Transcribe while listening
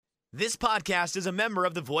This podcast is a member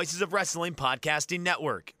of the Voices of Wrestling Podcasting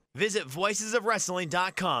Network. Visit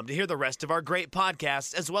voicesofwrestling.com to hear the rest of our great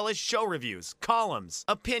podcasts, as well as show reviews, columns,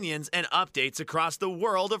 opinions, and updates across the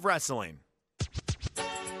world of wrestling.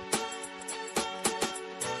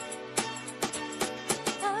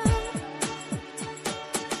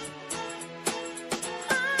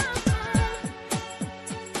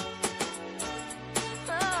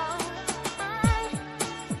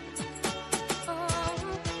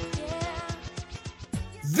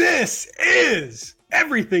 This is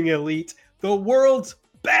Everything Elite, the world's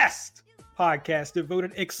best podcast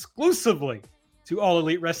devoted exclusively to All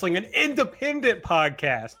Elite Wrestling, an independent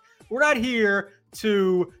podcast. We're not here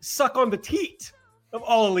to suck on the teat of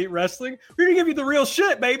All Elite Wrestling. We're going to give you the real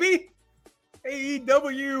shit, baby.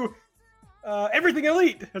 AEW, Everything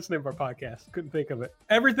Elite. That's the name of our podcast. Couldn't think of it.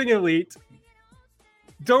 Everything Elite.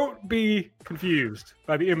 Don't be confused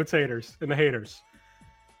by the imitators and the haters.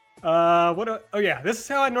 This is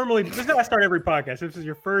how I start every podcast. This is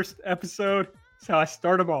your first episode. This is how I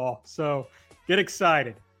start them all. So get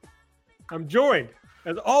excited. I'm joined,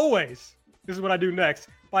 as always, this is what I do next,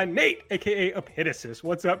 by Nate, aka Epitasis.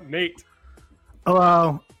 What's up, Nate?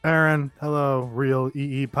 Hello, Aaron. Hello, real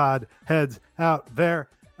EE pod heads out there.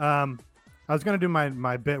 I was going to do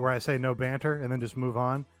my bit where I say no banter and then just move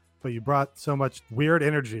on, but you brought so much weird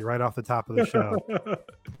energy right off the top of the show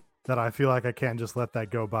that I feel like I can't just let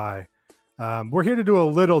that go by. We're here to do a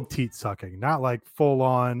little teat sucking, not like full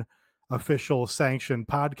on official sanctioned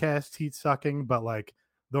podcast teat sucking, but like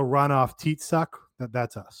the runoff teat suck.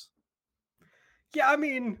 That's us. Yeah, I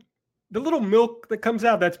mean, the little milk that comes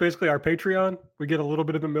out, that's basically our Patreon. We get a little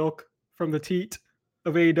bit of the milk from the teat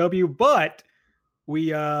of AEW, but we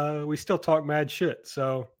still talk mad shit.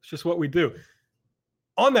 So it's just what we do.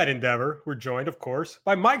 On that endeavor, we're joined, of course,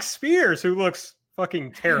 by Mike Spears, who looks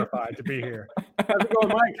fucking terrified to be here. How's it going,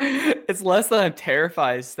 Mike? It's less than I'm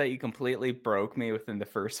terrified. It's that you completely broke me within the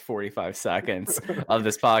first 45 seconds of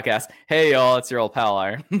this podcast. Hey, y'all, it's your old pal,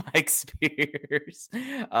 Iron Mike Spears.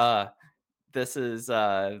 This is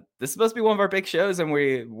supposed to be one of our big shows, and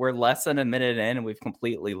we're less than a minute in, and we've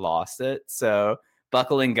completely lost it. So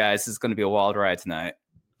buckle in, guys. It's going to be a wild ride tonight.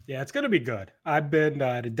 Yeah, it's going to be good. I've been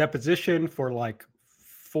at a deposition for like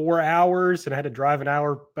 4 hours, and I had to drive an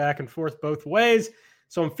hour back and forth both ways.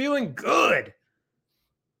 So I'm feeling good.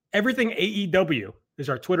 Everything AEW is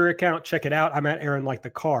our Twitter account. Check it out. I'm at Aaron Like the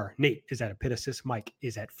Car. Nate is at Epitasis. Mike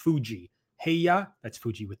is at Fuji. Heya. That's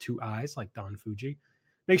Fuji with 2 eyes, like Don Fuji.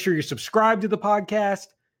 Make sure you're subscribed to the podcast.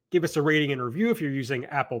 Give us a rating and review if you're using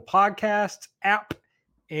Apple Podcasts app.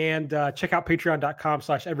 And check out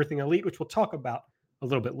patreon.com/Everything Elite, which we'll talk about a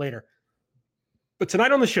little bit later. But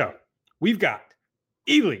tonight on the show, we've got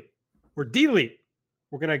Elite or Delete.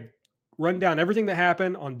 We're going to run down everything that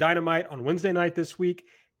happened on Dynamite on Wednesday night this week.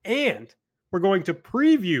 And we're going to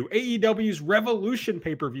preview AEW's Revolution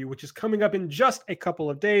pay-per-view, which is coming up in just a couple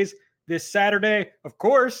of days this Saturday. Of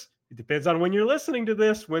course, it depends on when you're listening to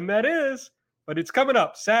this, when that is. But it's coming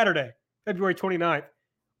up Saturday, February 29th.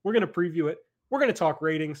 We're going to preview it. We're going to talk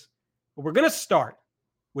ratings. But we're going to start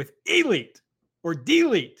with Elite or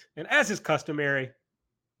Delete. And as is customary,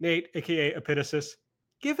 Nate, a.k.a. Epitasis,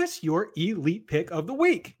 give us your Elite pick of the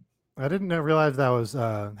week. I didn't realize that was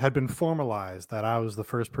had been formalized, that I was the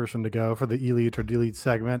first person to go for the Elite or Delete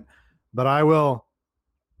segment, but I will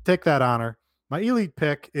take that honor. My Elite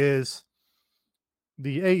pick is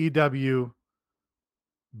the AEW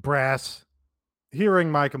brass hearing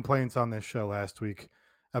my complaints on this show last week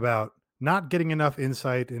about not getting enough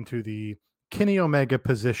insight into the Kenny Omega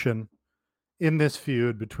position in this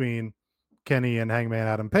feud between Kenny and Hangman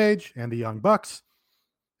Adam Page and the Young Bucks,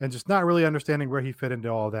 and just not really understanding where he fit into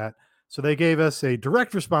all that. So they gave us a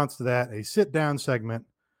direct response to that, a sit-down segment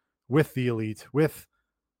with the Elite, with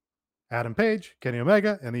Adam Page, Kenny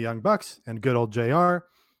Omega, and the Young Bucks, and good old JR,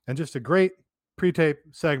 and just a great pre-tape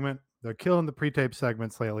segment. They're killing the pre-tape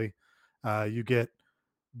segments lately. You get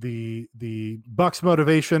the Bucks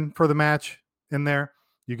motivation for the match in there.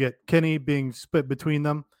 You get Kenny being split between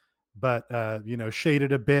them, but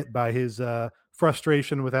shaded a bit by his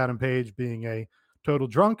frustration with Adam Page being a total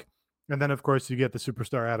drunk. And then, of course, you get the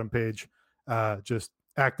superstar Adam Page just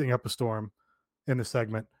acting up a storm in the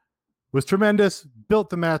segment. Was tremendous, built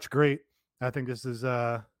the match great. I think this is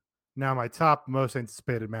now my top most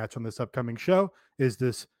anticipated match on this upcoming show is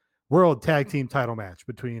this World Tag Team title match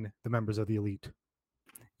between the members of the Elite.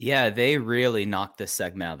 Yeah, they really knocked this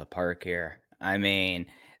segment out of the park here. I mean,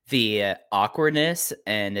 the awkwardness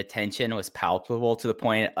and the tension was palpable to the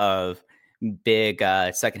point of big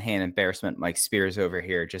secondhand embarrassment. Mike Spears over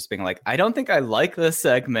here just being like, I don't think I like this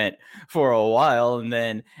segment for a while. And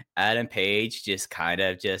then Adam Page just kind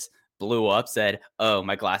of just blew up, said, "Oh,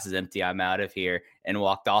 my glass is empty, I'm out of here," and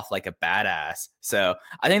walked off like a badass. So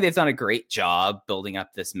I think they've done a great job building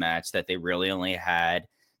up this match that they really only had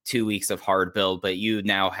 2 weeks of hard build, but you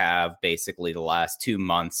now have basically the last 2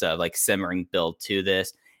 months of like simmering build to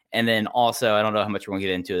this. And then also, I don't know how much we're going to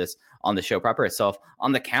get into this on the show proper itself.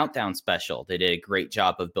 On the countdown special, they did a great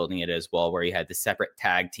job of building it as well, where you had the separate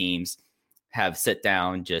tag teams have sit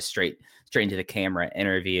down, just straight into the camera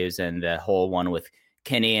interviews, and the whole one with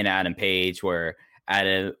Kenny and Adam Page, where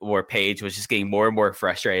Page was just getting more and more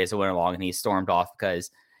frustrated as it went along, and he stormed off because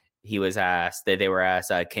they were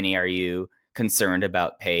asked, Kenny, are you concerned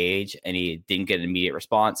about Page? And he didn't get an immediate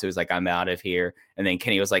response. So he was like, I'm out of here. And then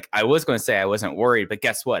Kenny was like, I was going to say I wasn't worried, but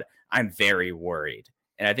guess what? I'm very worried.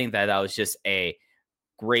 And I think that was just a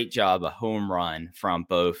great job, a home run from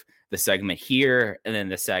both the segment here and then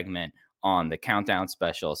the segment on the countdown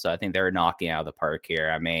special. So I think they're knocking out of the park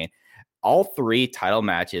here. I mean, all 3 title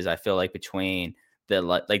matches, I feel like between the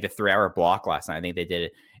 3-hour block last night, I think they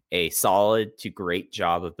did a solid to great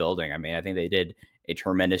job of building. I mean, I think they did a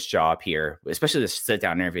tremendous job here, especially the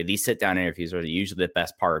sit-down interview. These sit-down interviews are usually the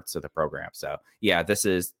best parts of the program. So yeah,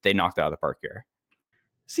 they knocked it out of the park here.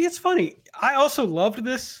 See, it's funny. I also loved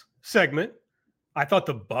this segment. I thought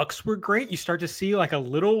the Bucks were great. You start to see like a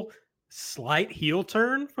little slight heel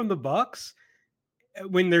turn from the Bucks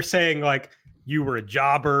when they're saying like, you were a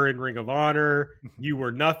jobber in Ring of Honor. You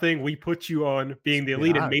were nothing. We put you on being the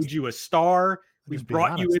elite and made you a star. We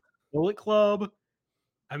brought you in the Bullet Club.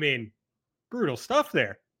 I mean, brutal stuff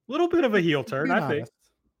there. A little bit of a heel turn, I think.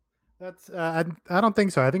 That's I don't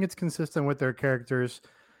think so. I think it's consistent with their characters.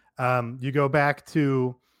 You go back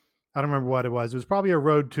to, I don't remember what it was. It was probably a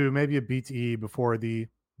road to maybe a BTE before the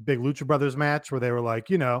big Lucha Brothers match, where they were like,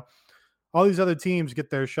 all these other teams get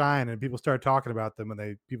their shine and people start talking about them,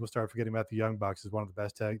 and people start forgetting about the Young Bucks as one of the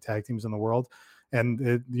best tag teams in the world. And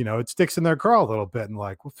it sticks in their craw a little bit, and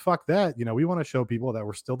like, well, fuck that. We want to show people that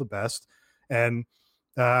we're still the best. And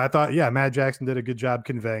I thought, yeah, Matt Jackson did a good job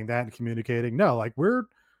conveying that and communicating. No, like, we're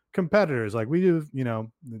competitors. Like, we do,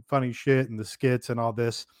 funny shit and the skits and all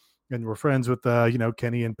this. And we're friends with,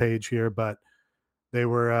 Kenny and Page here, but they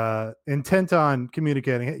were intent on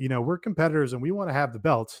communicating, we're competitors and we want to have the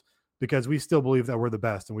belts because we still believe that we're the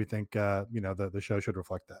best. And we think, the show should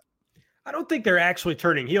reflect that. I don't think they're actually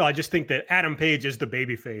turning heel. I just think that Adam Page is the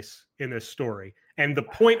babyface in this story. And the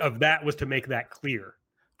point of that was to make that clear.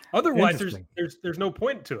 Otherwise, there's no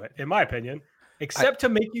point to it, in my opinion, except to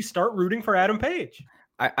make you start rooting for Adam Page.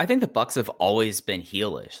 I think the Bucks have always been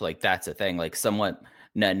heelish. Like, that's the thing. Like, somewhat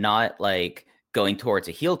not like going towards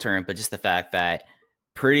a heel turn, but just the fact that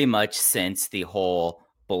pretty much since the whole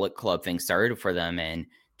Bullet Club thing started for them in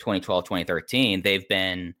 2012, 2013, they've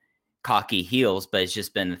been cocky heels, but it's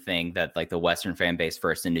just been the thing that like the Western fan base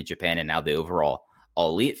first into Japan and now the overall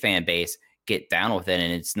elite fan base get down with it.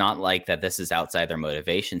 And it's not like that this is outside their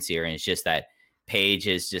motivations here. And it's just that Page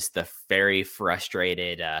is just the very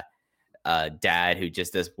frustrated dad who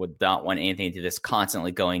just would not want anything to do this,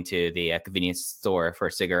 constantly going to the convenience store for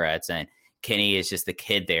cigarettes. And Kenny is just the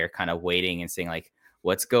kid there kind of waiting and saying like,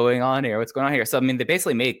 what's going on here? What's going on here? So, I mean, they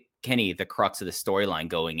basically made Kenny the crux of the storyline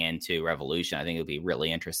going into Revolution. I think it'll be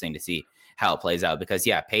really interesting to see how it plays out because,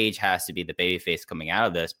 yeah, Page has to be the babyface coming out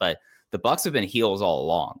of this, but the Bucks have been heels all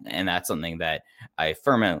along. And that's something that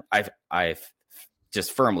I've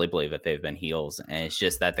just firmly believe that they've been heels. And it's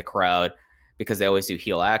just that the crowd, because they always do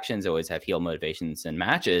heel actions, always have heel motivations in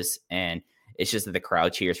matches. And it's just that the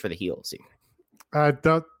crowd cheers for the heels. I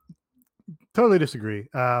don't totally disagree.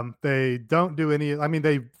 They don't do any, I mean,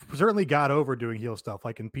 they certainly got over doing heel stuff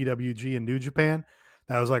like in PWG and New Japan.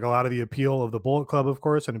 That was like a lot of the appeal of the Bullet Club, of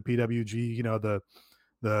course. And in PWG,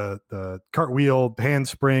 the cartwheel,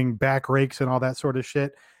 handspring, back rakes and all that sort of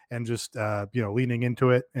shit. And just, leaning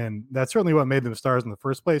into it. And that's certainly what made them stars in the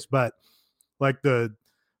first place. But like the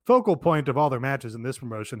focal point of all their matches in this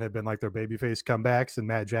promotion had been like their babyface comebacks and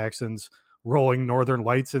Matt Jackson's rolling Northern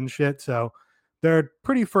Lights and shit. So they're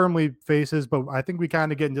pretty firmly faces, but I think we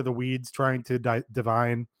kind of get into the weeds trying to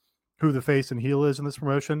divine who the face and heel is in this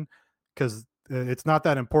promotion because it's not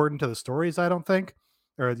that important to the stories, I don't think.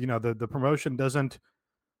 Or, the promotion doesn't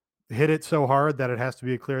hit it so hard that it has to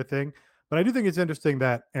be a clear thing. But I do think it's interesting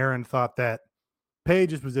that Aaron thought that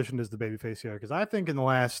Page is positioned as the babyface here because I think in the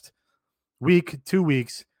last week, 2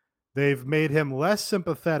 weeks, they've made him less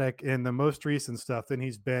sympathetic in the most recent stuff than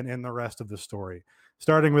he's been in the rest of the story.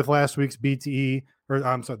 Starting with last week's BTE,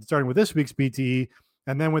 starting with this week's BTE,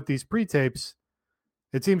 and then with these pre-tapes,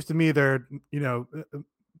 it seems to me they're,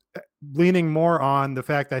 leaning more on the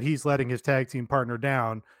fact that he's letting his tag team partner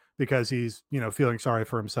down because he's, feeling sorry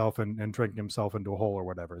for himself and drinking himself into a hole or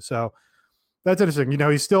whatever. So That's interesting.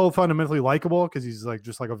 He's still fundamentally likable because he's like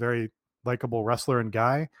just like a very likable wrestler and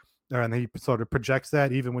guy, and he sort of projects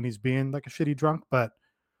that even when he's being like a shitty drunk. But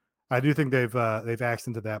I do think they've axed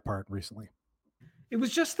into that part recently. It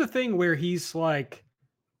was just the thing where he's like,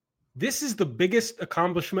 this is the biggest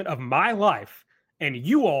accomplishment of my life, and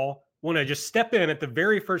you all want to just step in at the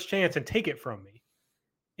very first chance and take it from me.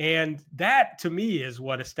 And that, to me, is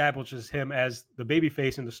what establishes him as the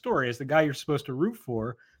babyface in the story, as the guy you're supposed to root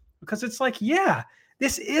for. Because it's like, yeah,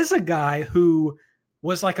 this is a guy who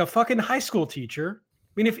was like a fucking high school teacher.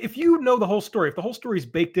 I mean, if you know the whole story, if the whole story is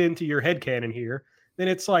baked into your headcanon here, then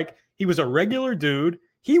it's like he was a regular dude.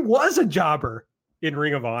 He was a jobber in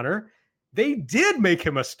Ring of Honor. They did make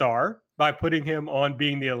him a star by putting him on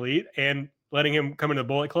Being the Elite and letting him come into the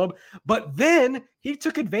Bullet Club. But then he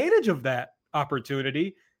took advantage of that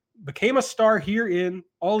opportunity, became a star here in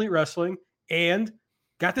All Elite Wrestling, and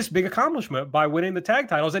got this big accomplishment by winning the tag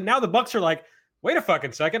titles. And now the Bucks are like, wait a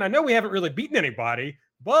fucking second. I know we haven't really beaten anybody,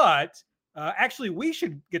 but actually we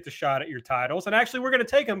should get the shot at your titles. And actually we're going to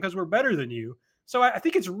take them because we're better than you. So I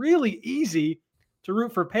think it's really easy to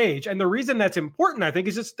root for Paige. And the reason that's important, I think,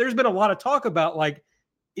 is just there's been a lot of talk about, like,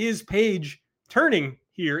 is Paige turning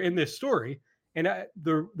here in this story? And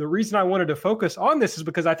the reason I wanted to focus on this is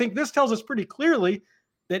because I think this tells us pretty clearly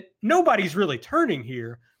that nobody's really turning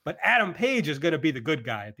here, but Adam Page is going to be the good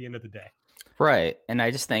guy at the end of the day. Right. And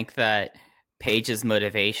I just think that Page's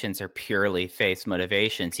motivations are purely face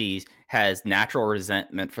motivations. He has natural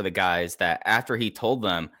resentment for the guys that after he told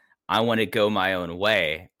them, I want to go my own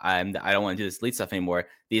way, I don't want to do this elite stuff anymore,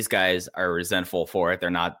 these guys are resentful for it. They're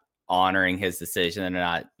not honoring his decision. They're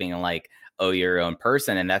not being like, oh, you're your own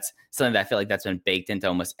person. And that's something that I feel like that's been baked into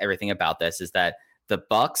almost everything about this, is that the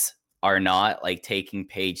Bucks are not like taking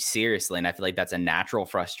Paige seriously. And I feel like that's a natural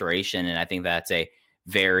frustration. And I think that's a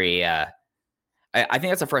very, I think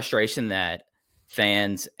that's a frustration that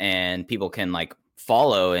fans and people can like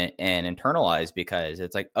follow and internalize, because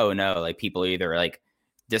it's like, oh no, like people either like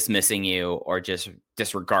dismissing you or just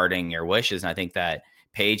disregarding your wishes. And I think that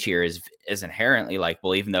Paige here is inherently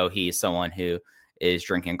likable, even though he's someone who is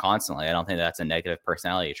drinking constantly. I don't think that's a negative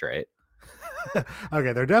personality trait.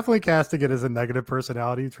 Okay, they're definitely casting it as a negative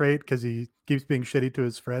personality trait because he keeps being shitty to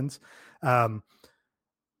his friends.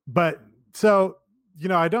 But so,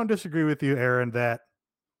 I don't disagree with you, Aaron,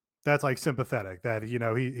 that's like sympathetic, that,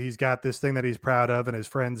 he's got this thing that he's proud of and his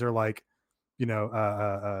friends are like,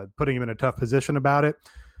 putting him in a tough position about it.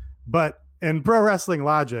 But in pro wrestling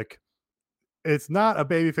logic, it's not a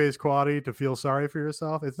babyface quality to feel sorry for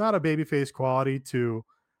yourself. It's not a babyface quality to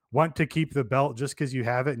want to keep the belt just because you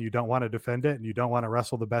have it and you don't want to defend it and you don't want to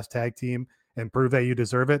wrestle the best tag team and prove that you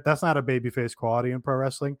deserve it. That's not a babyface quality in pro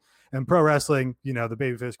wrestling. In pro wrestling, the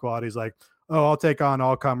babyface quality is like, oh, I'll take on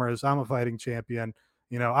all comers. I'm a fighting champion.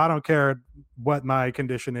 I don't care what my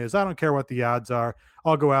condition is. I don't care what the odds are.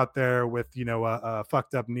 I'll go out there with, a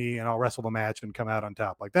fucked up knee and I'll wrestle the match and come out on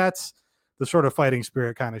top. Like, that's the sort of fighting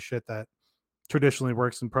spirit kind of shit that traditionally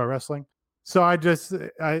works in pro wrestling. So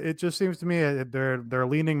it just seems to me they're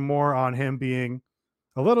leaning more on him being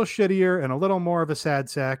a little shittier and a little more of a sad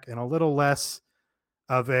sack and a little less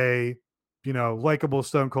of a, likable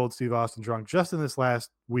Stone Cold Steve Austin drunk just in this last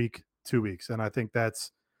week, 2 weeks. And I think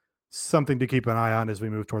that's something to keep an eye on as we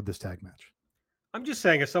move toward this tag match. I'm just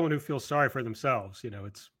saying, as someone who feels sorry for themselves,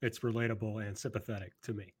 it's relatable and sympathetic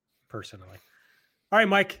to me personally. All right,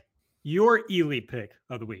 Mike, your elite pick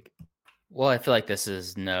of the week. Well, I feel like this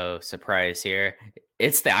is no surprise here.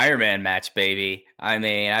 It's the Iron Man match, baby. I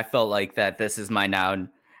mean, I felt like that this is my now.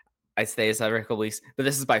 I say this every couple weeks, but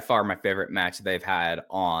this is by far my favorite match that they've had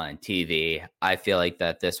on TV. I feel like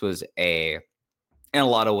that this was in a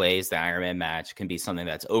lot of ways, the Iron Man match can be something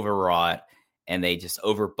that's overwrought and they just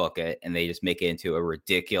overbook it and they just make it into a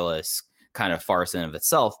ridiculous kind of farce in of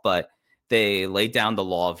itself. But they laid down the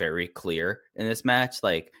law very clear in this match.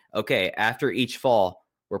 Like, okay, after each fall,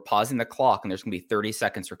 we're pausing the clock and there's going to be 30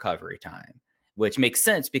 seconds recovery time, which makes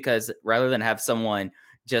sense because rather than have someone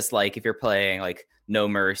just like if you're playing like No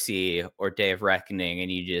Mercy or Day of Reckoning and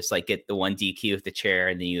you just like get the one DQ with the chair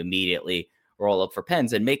and then you immediately roll up for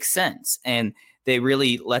pins, it makes sense. And they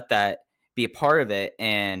really let that be a part of it.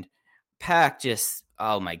 And Pac just,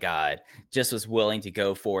 oh my God, just was willing to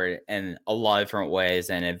go for it in a lot of different ways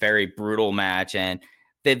and a very brutal match. And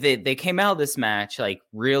they came out of this match like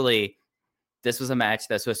really, this was a match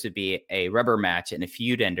that's supposed to be a rubber match and a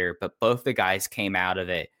feud ender, but both the guys came out of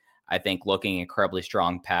it, I think, looking incredibly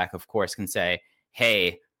strong. Pac, of course, can say,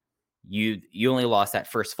 hey, you only lost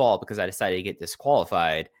that first fall because I decided to get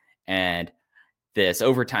disqualified. And this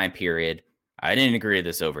overtime period, I didn't agree with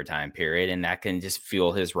this overtime period, and that can just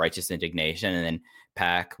fuel his righteous indignation. And then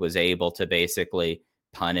Pac was able to basically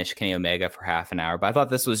punish Kenny Omega for half an hour. But I thought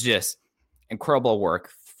this was just incredible work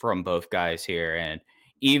from both guys here. And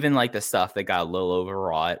even like the stuff that got a little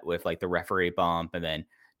overwrought with like the referee bump and then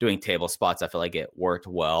doing table spots, I feel like it worked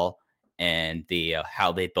well. And the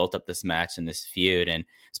how they built up this match and this feud, and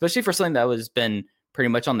especially for something that was been pretty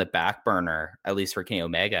much on the back burner, at least for Kenny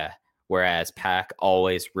Omega, whereas Pac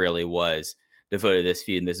always really was devoted to this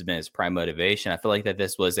feud, and this has been his prime motivation. I feel like that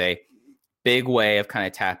this was a big way of kind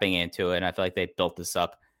of tapping into it, and I feel like they built this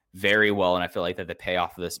up very well, and I feel like that the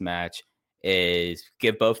payoff of this match is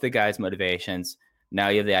give both the guys motivations. Now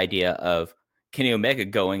you have the idea of Kenny Omega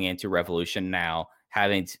going into Revolution now,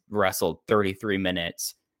 having wrestled 33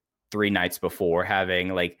 minutes 3 nights before,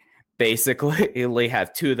 having like basically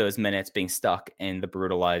have 2 of those minutes being stuck in the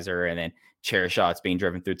brutalizer and then chair shots being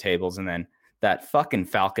driven through tables. And then that fucking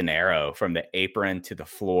Falcon Arrow from the apron to the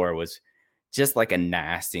floor was just like a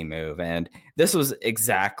nasty move. And this was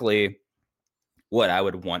exactly what I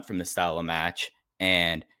would want from the style of match.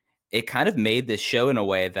 And it kind of made this show in a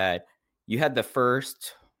way that you had the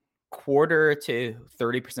first quarter to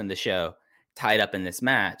 30% of the show tied up in this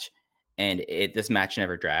match. And this match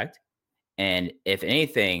never dragged. And if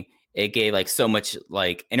anything, it gave like so much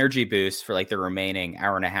like energy boost for like the remaining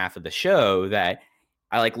hour and a half of the show that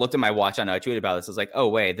I like looked at my watch. I know I tweeted about this. I was like, oh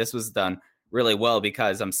wait, this was done really well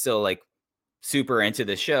because I'm still like super into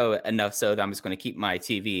the show enough so that I'm just going to keep my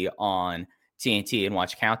TV on TNT and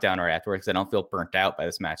watch Countdown right afterwards. I don't feel burnt out by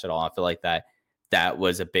this match at all. I feel like that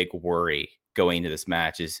was a big worry going into this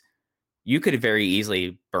match is you could very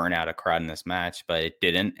easily burn out a crowd in this match, but it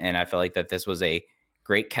didn't. And I feel like that this was the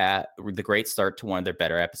great start to one of their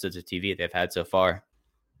better episodes of TV they've had so far.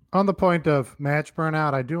 On the point of match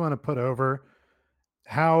burnout, I do want to put over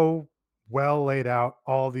how well laid out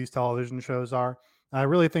all these television shows are. I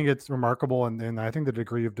really think it's remarkable, and I think the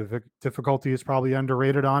degree of difficulty is probably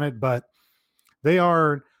underrated on it, but they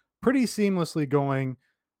are pretty seamlessly going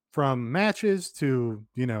from matches to,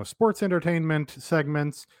 sports entertainment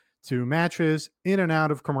segments to matches in and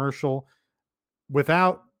out of commercial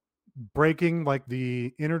without breaking like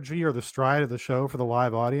the energy or the stride of the show for the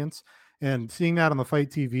live audience. And seeing that on the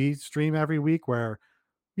Fight TV stream every week where,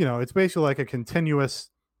 it's basically like a continuous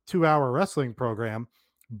 2-hour wrestling program,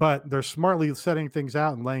 but they're smartly setting things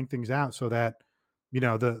out and laying things out so that,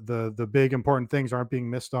 the big important things aren't being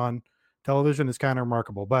missed on television is kind of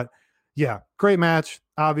remarkable. But yeah, great match.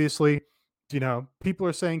 Obviously, people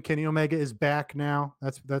are saying Kenny Omega is back now.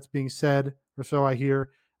 That's being said, or so I hear.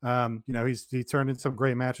 He turned in some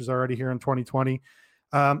great matches already here in 2020.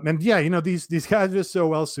 And yeah, these guys are just so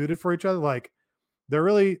well suited for each other. Like they're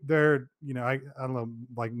I don't know,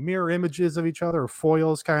 like mirror images of each other or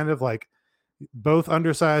foils, kind of like both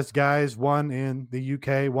undersized guys, one in the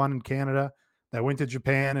UK, one in Canada, that went to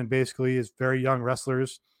Japan and basically as very young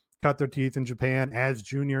wrestlers cut their teeth in Japan as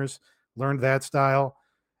juniors, learned that style,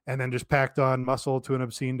 and then just packed on muscle to an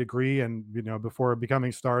obscene degree. And, before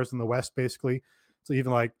becoming stars in the West, basically. So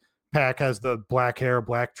even like Pac has the black hair,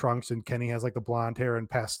 black trunks, and Kenny has like the blonde hair and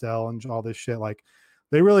pastel and all this shit. Like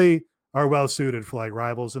they really are well suited for like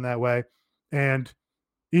rivals in that way. And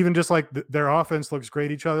even just like their offense looks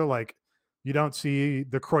great each other. Like you don't see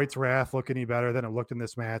the Kreutz Wrath look any better than it looked in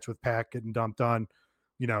this match with Pac getting dumped on,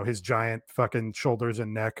 his giant fucking shoulders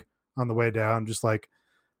and neck on the way down. Just like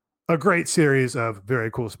a great series of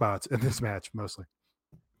very cool spots in this match, mostly.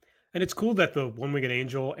 And it's cool that the One-Winged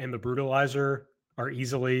Angel and the Brutalizer are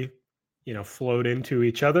easily, flowed into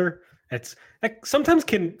each other. It's like sometimes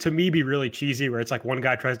can to me be really cheesy where it's like one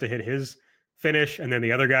guy tries to hit his finish and then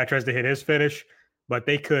the other guy tries to hit his finish, but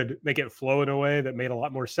they could make it flow in a way that made a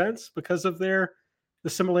lot more sense because of the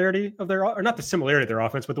similarity of or not the similarity of their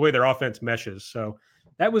offense, but the way their offense meshes. So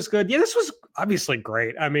that was good. Yeah, this was obviously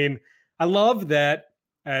great. I mean, I love that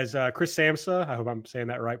as Chris Samsa, I hope I'm saying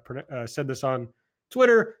that right, said this on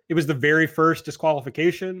Twitter, it was the very first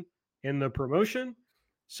disqualification in the promotion.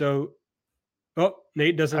 So,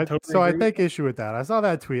 Nate doesn't totally So agree. I take issue with that. I saw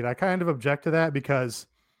that tweet. I kind of object to that because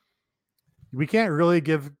we can't really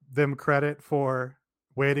give them credit for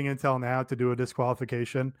waiting until now to do a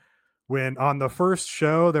disqualification when on the first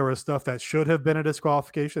show there was stuff that should have been a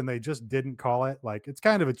disqualification. They just didn't call it. Like it's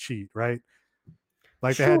kind of a cheat, right?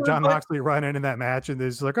 Like they had John Moxley run in that match and they're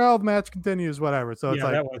just like, oh, the match continues, whatever. So it's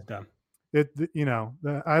like, that was dumb.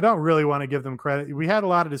 I don't really want to give them credit. We had a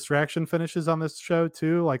lot of distraction finishes on this show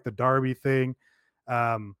too, like the Darby thing.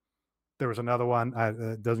 There was another one.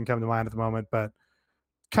 It doesn't come to mind at the moment, but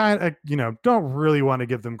kind of, don't really want to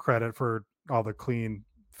give them credit for all the clean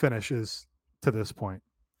finishes to this point.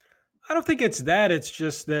 I don't think it's that. It's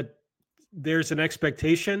just that there's an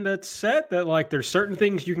expectation that's set that like there's certain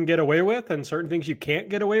things you can get away with and certain things you can't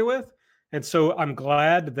get away with. And so I'm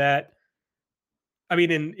glad that, I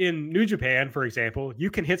mean, in New Japan, for example, you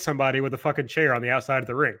can hit somebody with a fucking chair on the outside of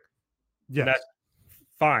the ring. Yes. And that's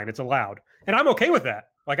fine. It's allowed. And I'm okay with that.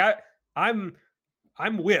 Like I'm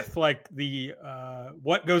with like the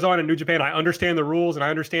what goes on in New Japan. I understand the rules and I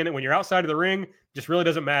understand it when you're outside of the ring, just really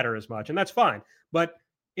doesn't matter as much. And that's fine. But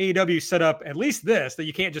AEW set up at least this, that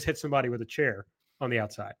you can't just hit somebody with a chair on the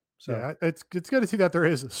outside. So yeah, it's good to see that there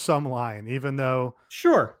is some line, even though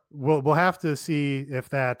sure, we'll have to see if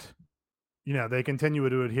that, they continue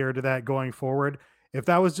to adhere to that going forward. If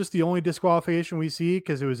that was just the only disqualification we see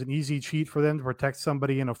because it was an easy cheat for them to protect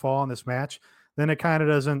somebody in a fall in this match, then it kind of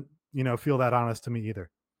doesn't, feel that honest to me either.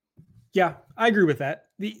 Yeah, I agree with that.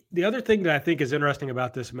 The other thing that I think is interesting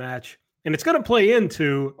about this match, and it's going to play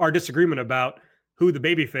into our disagreement about who the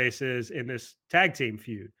babyface is in this tag team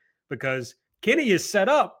feud, because Kenny is set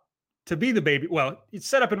up to be the baby. Well, it's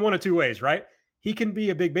set up in one of two ways, right? He can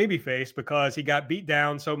be a big babyface because he got beat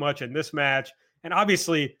down so much in this match. And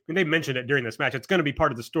obviously, when they mentioned it during this match, it's going to be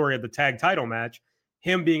part of the story of the tag title match,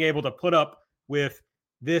 him being able to put up with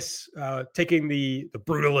this, taking the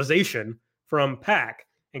brutalization from Pac.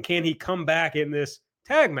 And can he come back in this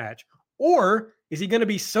tag match? Or is he going to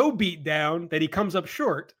be so beat down that he comes up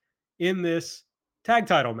short in this tag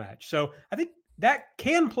title match? So I think that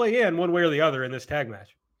can play in one way or the other in this tag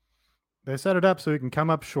match. They set it up so he can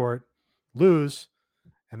come up short, lose,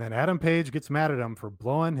 and then Adam Page gets mad at him for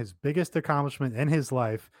blowing his biggest accomplishment in his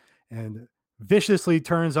life and viciously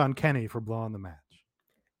turns on Kenny for blowing the match.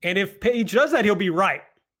 And if Page does that, he'll be right.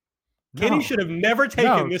 No. Kenny should have never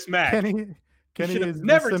taken this match. Kenny is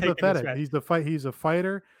never sympathetic. He's a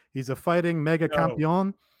fighter. He's a fighting mega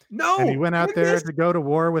campeon. No. And he went out there to go to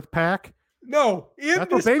war with Pac. No.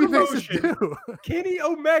 That's what babyfaces do. Kenny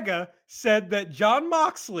Omega said that Jon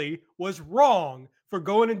Moxley was wrong for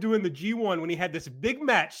going and doing the G1 when he had this big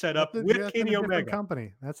match set up with Kenny Omega.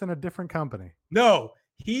 That's in a different company. No.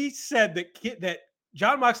 He said that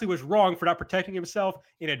Jon Moxley was wrong for not protecting himself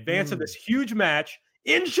in advance of this huge match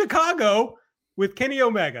in Chicago with Kenny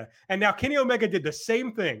Omega. And now Kenny Omega did the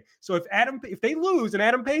same thing. So if they lose and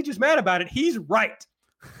Adam Page is mad about it, he's right.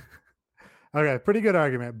 Okay, pretty good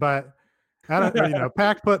argument. But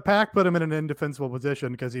Pac put him in an indefensible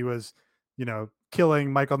position because he was,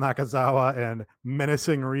 killing Michael Nakazawa and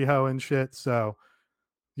menacing Riho and shit. So,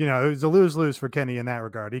 it was a lose-lose for Kenny in that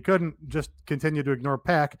regard. He couldn't just continue to ignore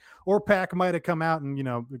Pac, or Pac might have come out and,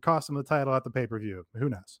 it cost him the title at the pay-per-view. Who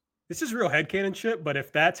knows? This is real headcanon shit, but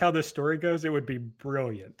if that's how this story goes, it would be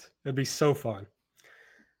brilliant. It'd be so fun.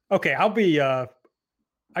 Okay, I'll be I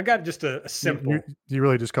got just a simple. You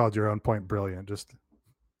really just called your own point brilliant. Just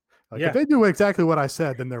if they do exactly what I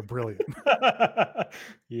said, then they're brilliant.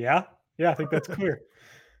 Yeah, I think that's clear.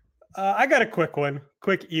 I got a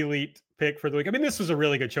quick elite pick for the week. I mean, this was a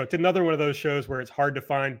really good show. It's another one of those shows where it's hard to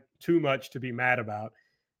find too much to be mad about.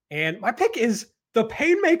 And my pick is the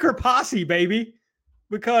Painmaker Posse, baby.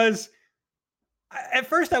 Because at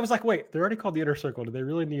first I was like, wait, they're already called the Inner Circle. Do they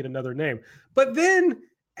really need another name? But then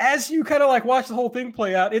as you kind of like watch the whole thing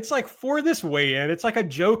play out, it's like for this weigh-in, it's like a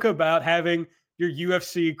joke about having your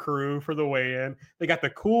UFC crew for the weigh-in. They got the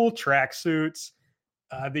cool tracksuits.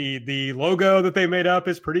 The logo that they made up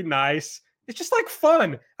is pretty nice. It's just like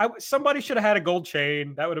fun. Somebody should have had a gold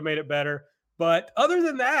chain. That would have made it better. But other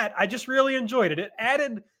than that, I just really enjoyed it. It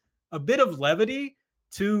added a bit of levity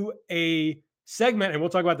to a segment, and we'll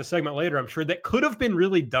talk about the segment later, I'm sure, that could have been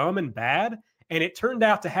really dumb and bad, and it turned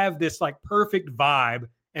out to have this like perfect vibe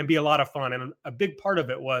and be a lot of fun. And a big part of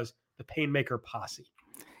it was the Painmaker Posse.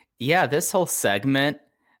 Yeah, this whole segment,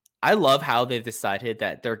 I love how they've decided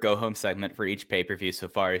that their go home segment for each pay-per-view so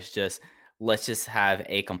far is just, let's just have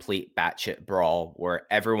a complete batshit brawl where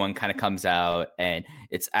everyone kind of comes out and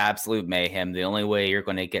it's absolute mayhem. The only way you're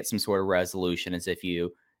going to get some sort of resolution is if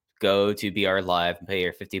you go to BR Live and pay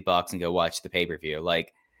your $50 and go watch the pay-per-view.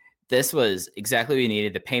 Like, this was exactly what you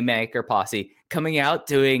needed. The Painmaker Posse coming out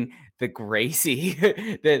doing the Gracie.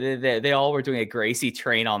 they all were doing a Gracie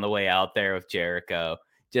train on the way out there with Jericho.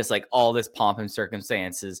 Just like all this pomp and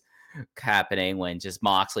circumstances happening when just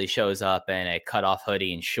Moxley shows up in a cutoff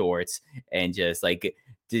hoodie and shorts and just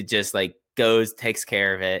goes, takes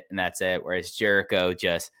care of it, and that's it. Whereas Jericho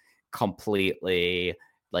just completely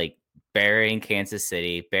like burying Kansas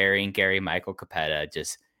City, burying Gary Michael Capetta,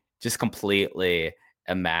 just completely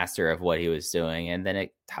a master of what he was doing. And then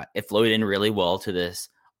it flowed in really well to this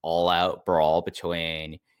all-out brawl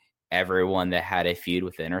between everyone that had a feud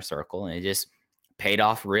with Inner Circle, and it just paid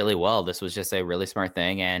off really well. This was just a really smart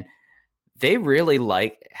thing, and they really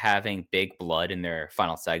like having big blood in their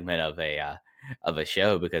final segment of a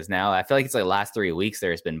show, because now I feel like it's like the last 3 weeks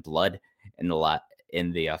there's been blood in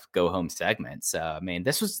the go home segment. So I mean,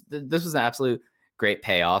 this was an absolute great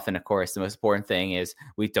payoff, and of course, the most important thing is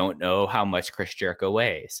we don't know how much Chris Jericho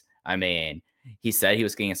weighs. I mean, he said he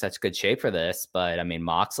was getting in such good shape for this, but I mean,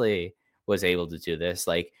 Moxley was able to do this.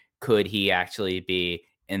 Like, could he actually be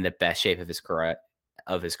in the best shape of his career?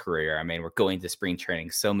 I mean, we're going to spring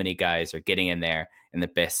training. So many guys are getting in there in the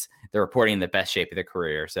best. They're reporting the best shape of their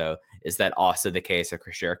career. So is that also the case of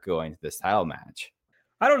Chris Jericho going to this title match?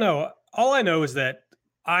 I don't know. All I know is that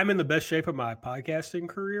I'm in the best shape of my podcasting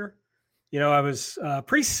career. You know, I was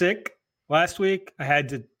pretty sick last week. I had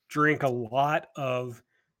to drink a lot of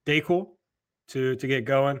Dayquil to get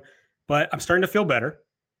going, but I'm starting to feel better,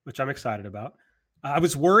 which I'm excited about. I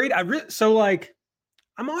was worried. So like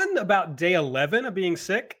I'm on about day 11 of being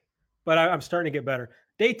sick, but I'm starting to get better.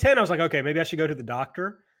 Day 10, I was like, okay, maybe I should go to the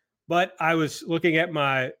doctor. But I was looking at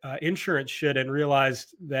my insurance shit and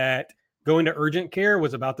realized that going to urgent care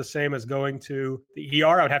was about the same as going to the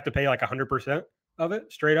ER. I would have to pay like 100% of it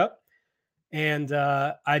straight up. And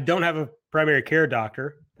I don't have a primary care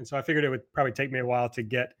doctor. And so I figured it would probably take me a while to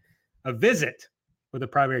get a visit with a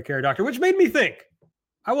primary care doctor, which made me think,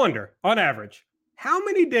 I wonder, on average, how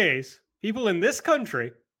many days people in this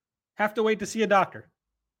country have to wait to see a doctor?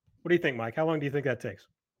 What do you think, Mike? How long do you think that takes?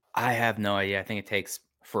 I have no idea. I think it takes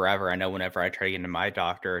forever. I know whenever I try to get into my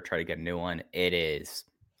doctor or try to get a new one, it is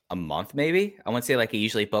a month maybe. I wouldn't say like you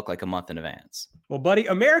usually book like a month in advance. Well, buddy,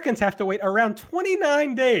 Americans have to wait around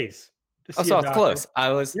 29 days to see so a it's doctor. close. I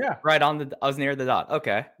was I was near the dot.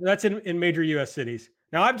 Okay. That's in major U.S. cities.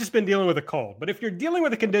 Now, I've just been dealing with a cold, but if you're dealing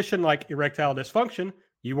with a condition like erectile dysfunction,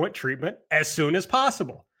 you want treatment as soon as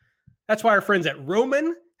possible. That's why our friends at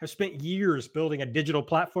Roman have spent years building a digital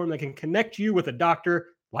platform that can connect you with a doctor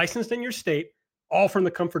licensed in your state, all from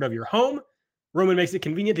the comfort of your home. Roman makes it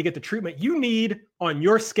convenient to get the treatment you need on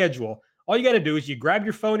your schedule. All you got to do is you grab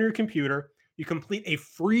your phone or your computer, you complete a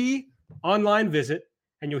free online visit,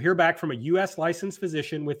 and you'll hear back from a U.S. licensed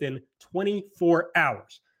physician within 24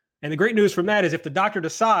 hours. And the great news from that is if the doctor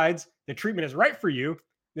decides the treatment is right for you,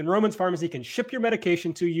 then Roman's Pharmacy can ship your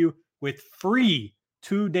medication to you with free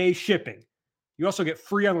 2-day shipping. You also get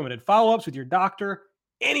free unlimited follow-ups with your doctor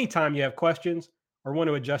anytime you have questions or want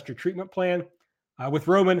to adjust your treatment plan. With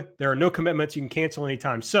Roman, there are no commitments. You can cancel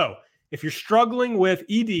anytime. So if you're struggling with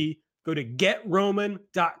ED, go to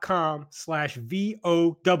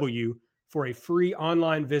getroman.com/VOW for a free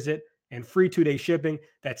online visit and free 2-day shipping.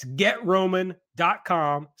 That's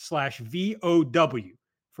getroman.com/VOW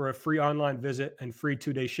for a free online visit and free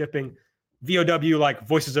 2-day shipping. VOW like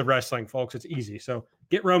Voices of Wrestling, folks. It's easy. So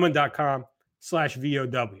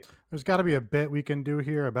getroman.com/VOW. There's got to be a bit we can do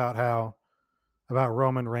here about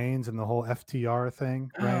Roman Reigns and the whole FTR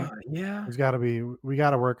thing, right? Yeah. There's got to be, we got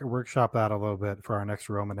to workshop that a little bit for our next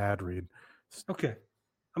Roman ad read. Okay.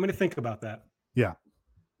 I'm going to think about that. Yeah.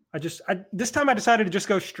 This time I decided to just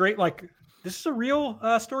go straight. Like, this is a real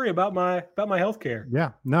story about my healthcare.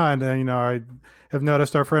 Yeah. No. And I have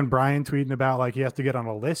noticed our friend Brian tweeting about like he has to get on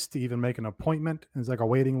a list to even make an appointment. It's like a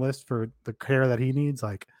waiting list for the care that he needs.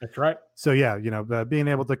 Like, that's right. So yeah, being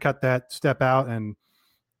able to cut that step out and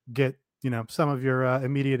get, some of your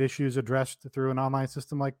immediate issues addressed through an online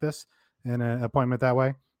system like this and an appointment that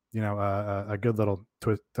way, a good little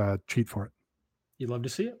cheat for it. You'd love to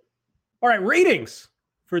see it. All right. Ratings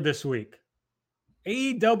for this week.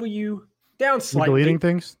 AEW down slightly. Deleting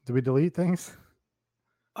things? Did we delete things?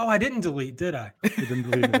 Oh, I didn't delete, did I? We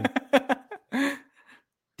didn't delete anything.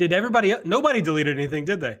 Did everybody? Nobody deleted anything,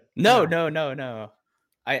 did they? No.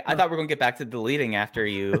 I thought we were going to get back to deleting after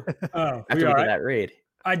you. After we did that raid.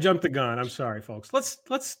 I jumped the gun. I'm sorry, folks.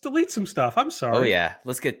 Let's delete some stuff. I'm sorry. Oh yeah,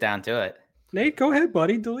 let's get down to it. Nate, go ahead,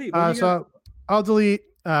 buddy. Delete. So I'll delete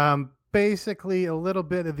basically a little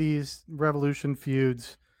bit of these Revolution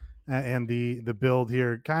feuds and the build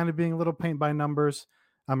here, kind of being a little paint by numbers.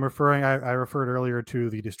 I referred earlier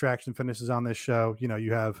to the distraction finishes on this show.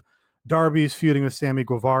 You have Darby's feuding with Sammy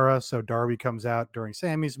Guevara, so Darby comes out during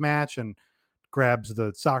Sammy's match and grabs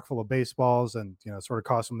the sock full of baseballs and sort of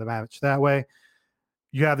costs him the match that way.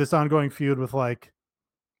 You have this ongoing feud with like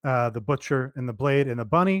the Butcher and the Blade and the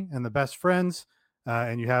Bunny and the best friends.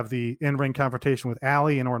 And you have the in-ring confrontation with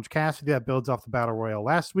Allie and Orange Cassidy that builds off the Battle Royal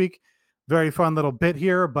last week. Very fun little bit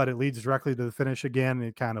here, but it leads directly to the finish again.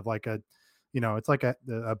 It kind of like it's like a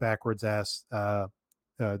backwards ass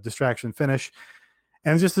distraction finish.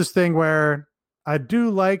 And just this thing where I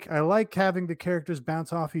like having the characters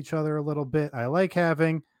bounce off each other a little bit. I like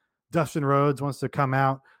having Dustin Rhodes wants to come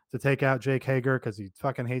out to take out Jake Hager because he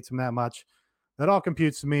fucking hates him that much. that all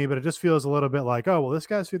computes to me, but it just feels a little bit like, oh, well, this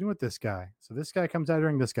guy's feuding with this guy. So this guy comes out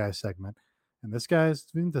during this guy's segment, and this guy's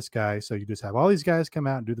feuding this guy. So you just have all these guys come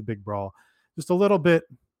out and do the big brawl. Just a little bit,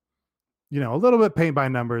 a little bit paint by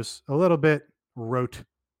numbers, a little bit rote,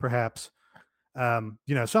 perhaps.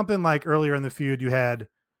 Something like earlier in the feud, you had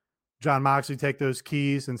Jon Moxley take those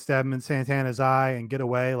keys and stab him in Santana's eye and get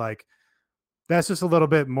away. Like, that's just a little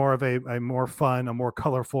bit more of a more fun, a more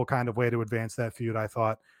colorful kind of way to advance that feud, I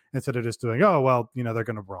thought, instead of just doing, oh, well, they're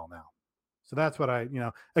going to brawl now. So that's what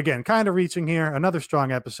again, kind of reaching here. Another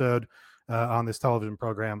strong episode on this television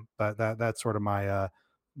program, but that's sort of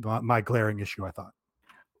my glaring issue, I thought.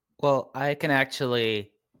 Well, I can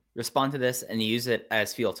actually respond to this and use it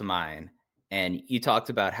as fuel to mine. And you talked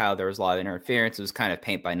about how there was a lot of interference. It was kind of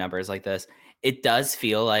paint by numbers like this. It does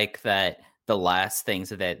feel like that the last things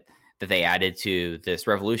that they added to this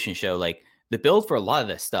Revolution show, like the build for a lot of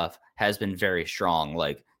this stuff has been very strong.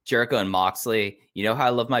 Like Jericho and Moxley, you know how I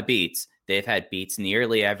love my beats. They've had beats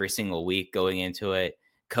nearly every single week going into it.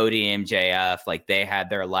 Cody and MJF, like they had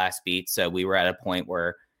their last beat. So we were at a point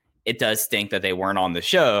where it does stink that they weren't on the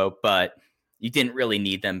show, but you didn't really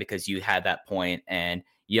need them because you had that point, and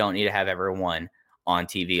you don't need to have everyone on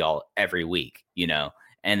TV every week,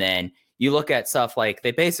 And then you look at stuff like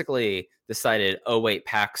they basically decided, oh, wait,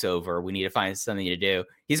 PAC's over. We need to find something to do.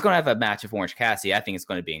 He's going to have a match with Orange Cassidy. I think it's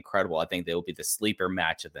going to be incredible. I think they will be the sleeper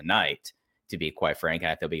match of the night, to be quite frank. I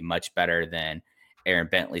think they'll be much better than Aaron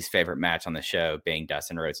Bentley's favorite match on the show being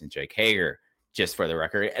Dustin Rhodes and Jake Hager, just for the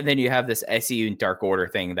record. And then you have this SCU and Dark Order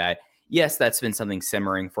thing that, yes, that's been something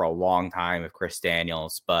simmering for a long time with Chris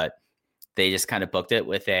Daniels, but they just kind of booked it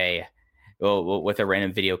with a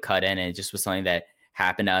random video cut in, and it just was something that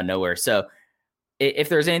happened out of nowhere. So if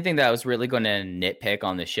there's anything that I was really going to nitpick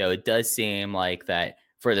on the show, it does seem like that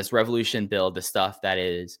for this Revolution build, the stuff that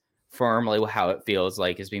is firmly how it feels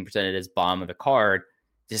like is being presented as bottom of the card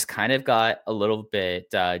just kind of got a little bit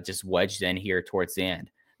just wedged in here towards the end.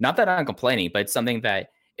 Not that I'm complaining, but it's something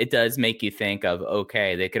that it does make you think of,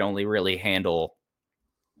 okay, they could only really handle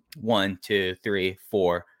 1, 2, 3,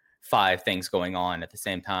 4, 5 things going on at the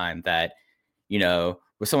same time. That,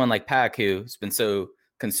 with someone like PAC who's been so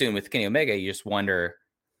consumed with Kenny Omega, you just wonder,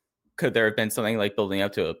 could there have been something like building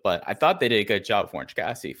up to it? But I thought they did a good job for Orange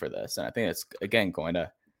Cassidy for this, and I think it's again going to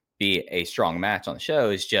be a strong match on the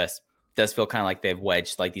show. It's just does feel kind of like they've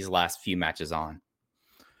wedged like these last few matches on.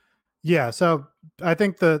 Yeah, so I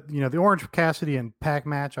think the Orange Cassidy and PAC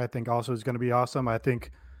match I think also is going to be awesome. I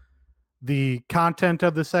think the content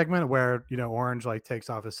of the segment where Orange like takes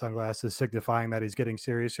off his sunglasses, signifying that he's getting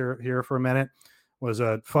serious here for a minute, was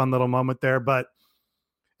a fun little moment there.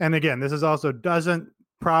 And again, this is also doesn't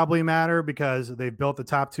probably matter because they built the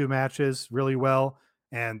top 2 matches really well,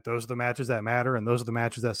 and those are the matches that matter, and those are the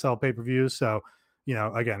matches that sell pay-per-views. So,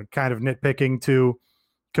 again, kind of nitpicking to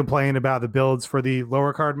complain about the builds for the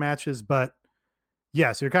lower card matches, but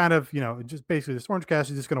yes, you're kind of, just basically this Orange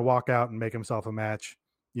Cassidy just going to walk out and make himself a match.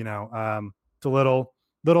 It's a little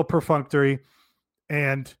perfunctory,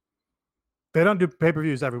 and they don't do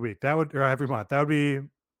pay-per-views every week. Or every month. That would be,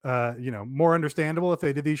 more understandable if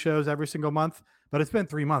they did these shows every single month, but it's been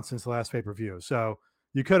 3 months since the last pay-per-view. So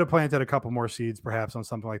you could have planted a couple more seeds perhaps on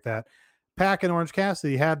something like that. PAC and Orange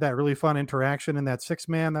Cassidy had that really fun interaction in that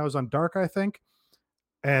 6-man that was on Dark, I think.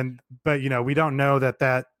 But we don't know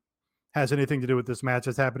that has anything to do with this match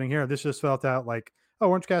that's happening here. This just felt out like, oh,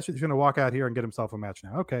 Orange Cassidy's going to walk out here and get himself a match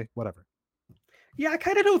now. Okay, whatever. Yeah, I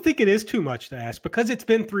kind of don't think it is too much to ask because it's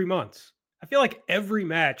been 3 months. I feel like every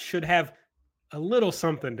match should have a little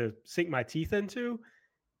something to sink my teeth into.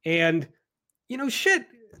 And,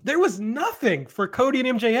 there was nothing for Cody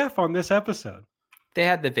and MJF on this episode. They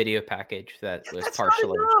had the video package that was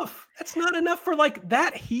partially. Not enough. That's not enough for like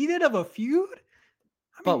that heated of a feud.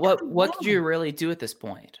 But what could you really do at this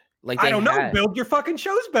point? Like I don't know. Build your fucking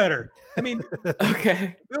shows better. I mean,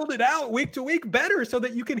 okay, build it out week to week better so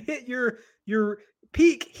that you can hit your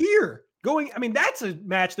peak here. That's a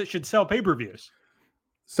match that should sell pay-per-views.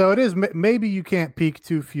 So it is. Maybe you can't peak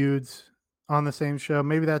 2 feuds on the same show.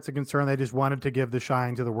 Maybe that's a concern. They just wanted to give the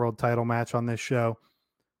shine to the world title match on this show,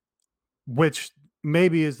 which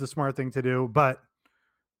maybe is the smart thing to do. But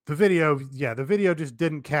the video just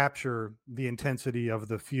didn't capture the intensity of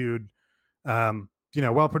the feud.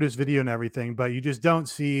 Well-produced video and everything, but you just don't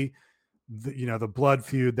see the blood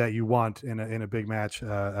feud that you want in a big match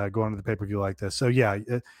going to the pay-per-view like this. So yeah,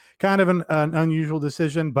 kind of an unusual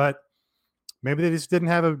decision, but maybe they just didn't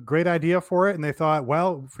have a great idea for it. And they thought,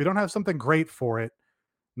 well, if we don't have something great for it,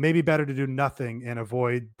 maybe better to do nothing and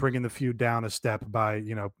avoid bringing the feud down a step by,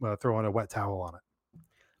 throwing a wet towel on it.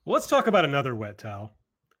 Well, let's talk about another wet towel.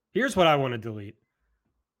 Here's what I want to delete.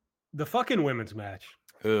 the fucking women's match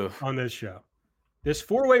Ooh. on this show. This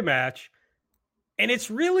 4-way match, and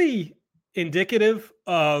it's really indicative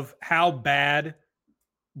of how bad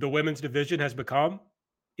the women's division has become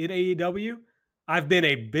in AEW. I've been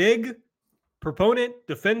a big proponent,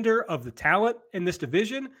 defender of the talent in this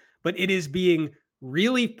division, but it is being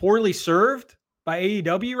really poorly served by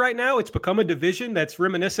AEW right now. It's become a division that's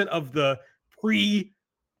reminiscent of the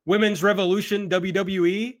pre-women's revolution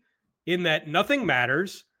WWE, in that nothing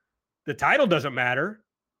matters. The title doesn't matter.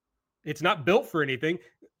 It's not built for anything.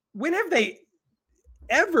 When have they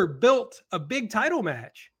ever built a big title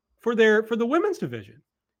match for the women's division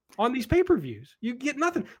on these pay-per-views? You get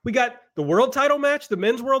nothing. We got the world title match, the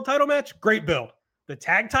men's world title match, great build. The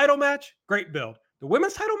tag title match, great build. The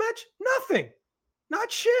women's title match, nothing.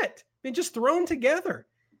 Not shit. Been just thrown together.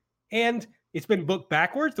 And it's been booked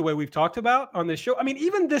backwards the way we've talked about on this show. I mean,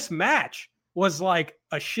 even this match was like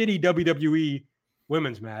a shitty WWE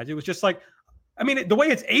women's match. It was just like, I mean, the way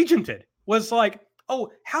it's agented was like,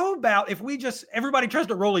 oh, how about if we just, everybody tries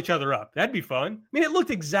to roll each other up? That'd be fun. I mean, it looked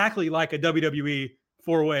exactly like a WWE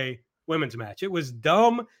 4-way women's match. It was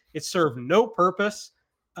dumb. It served no purpose.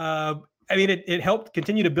 I mean, it helped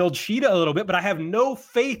continue to build Shida a little bit, but I have no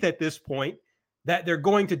faith at this point that they're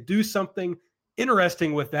going to do something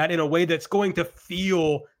interesting with that in a way that's going to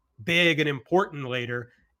feel big and important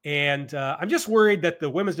later. And I'm just worried that the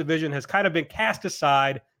women's division has kind of been cast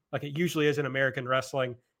aside like it usually is in American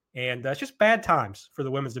wrestling. And it's just bad times for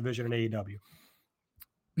the women's division in AEW.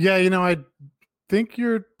 Yeah, I think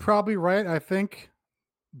you're probably right. I think,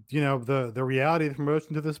 the reality of the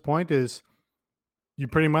promotion to this point is you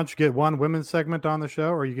pretty much get one women's segment on the show,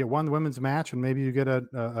 or you get one women's match, and maybe you get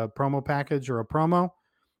a promo package or a promo.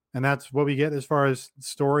 And that's what we get as far as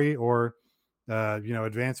story or,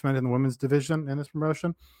 advancement in the women's division in this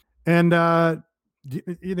promotion. And,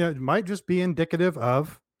 it might just be indicative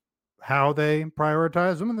of how they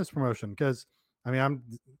prioritize women in this promotion. Because, I mean,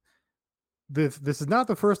 this is not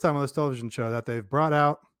the first time on this television show that they've brought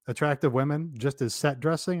out attractive women just as set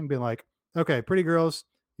dressing and been like, okay, pretty girls,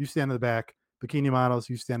 you stand in the back. Bikini models,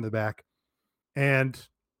 you stand in the back. And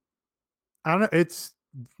I don't know, it's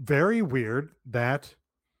very weird that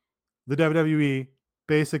the WWE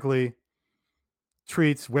basically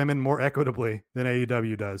treats women more equitably than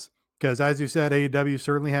AEW does. Because as you said, AEW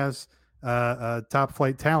certainly has top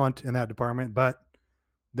flight talent in that department, but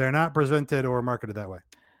they're not presented or marketed that way.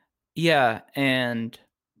 Yeah, and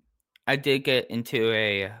I did get into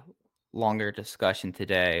a longer discussion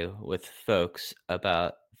today with folks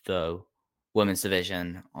about the women's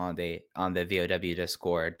division on the VOW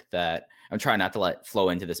Discord that I'm trying not to let flow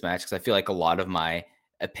into this match, because I feel like a lot of my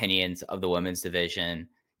opinions of the women's division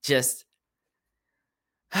just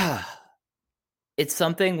it's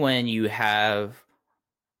something when you have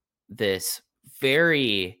this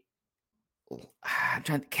very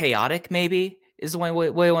chaotic, maybe is the way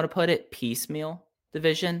I want to put it, piecemeal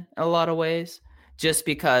division in a lot of ways, just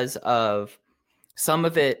because of some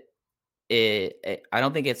of it. I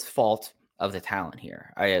don't think it's fault of the talent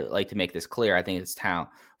here. I like to make this clear. I think it's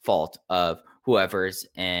fault of whoever's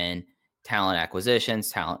in talent acquisitions,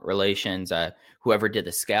 talent relations, whoever did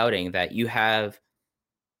the scouting, that you have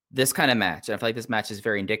this kind of match. And I feel like this match is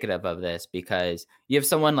very indicative of this, because you have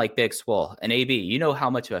someone like Big Swole and AB. You know how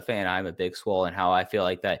much of a fan I'm of Big Swole, and how I feel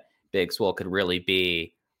like that Big Swole could really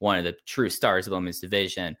be one of the true stars of the women's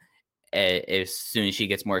division as soon as she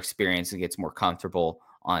gets more experience and gets more comfortable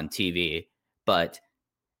on TV. But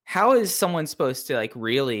how is someone supposed to like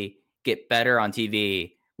really get better on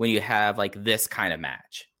TV when you have like this kind of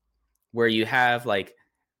match where you have like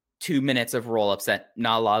 2 minutes of roll-ups that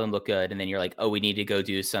not a lot of them look good, and then you're like, oh, we need to go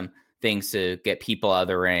do some things to get people out of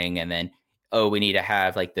the ring, and then, oh, we need to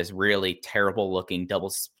have like this really terrible looking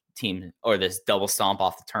double team or this double stomp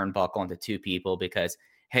off the turnbuckle into 2 people because,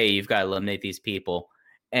 hey, you've got to eliminate these people.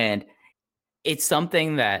 And it's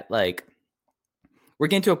something that like we're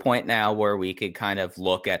getting to a point now where we could kind of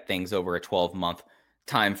look at things over a 12-month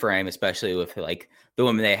time frame, especially with like the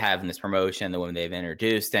women they have in this promotion, the women they've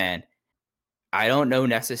introduced. And I don't know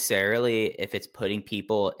necessarily if it's putting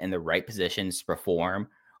people in the right positions to perform,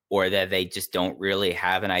 or that they just don't really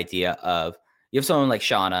have an idea of. You have someone like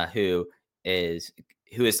Shauna who is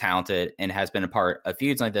talented and has been a part of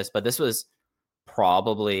feuds like this, but this was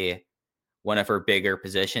probably one of her bigger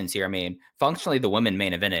positions here. I mean, functionally, the women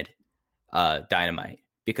main evented Dynamite,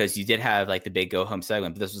 because you did have like the big go home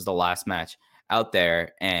segment, but this was the last match out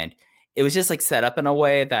there, and it was just like set up in a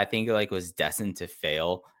way that I think like was destined to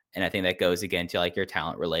fail. And I think that goes again to like your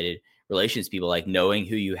talent related relations people, like knowing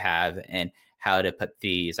who you have and how to put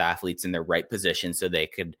these athletes in their right position so they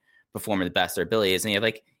could perform at the best of their abilities. And you have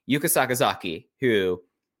like Yuka Sakazaki, who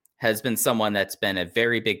has been someone that's been a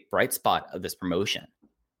very big bright spot of this promotion.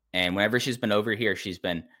 And whenever she's been over here, she's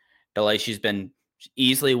been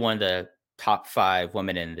easily one of the top 5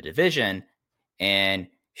 women in the division. And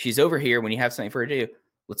she's over here. When you have something for her to do,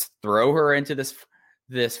 let's throw her into this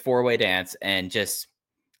 4-way dance and just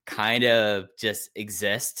kind of just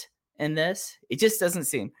exist in this. It just doesn't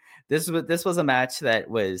seem this was a match that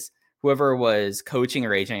was whoever was coaching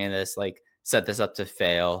or aging in this like set this up to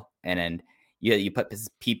fail, and then you put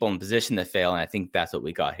people in position to fail, and I think that's what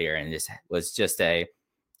we got here, and this was just a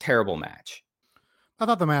terrible match. I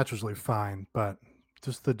thought the match was really fine, but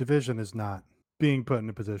just the division is not being put in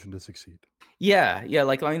a position to succeed. Yeah,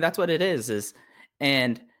 like I mean that's what it is,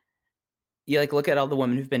 and you like look at all the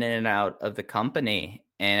women who've been in and out of the company,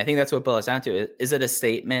 and I think that's what it boils down to. Is it a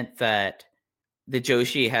statement that the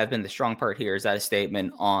Joshi have been the strong part here? Is that a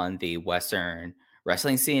statement on the Western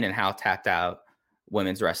wrestling scene and how tapped out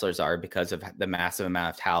women's wrestlers are because of the massive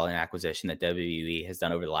amount of talent acquisition that WWE has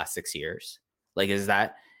done over the last 6 years? Like, is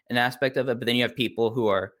that an aspect of it? But then you have people who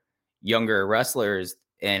are younger wrestlers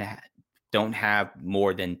and don't have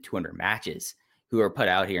more than 200 matches who are put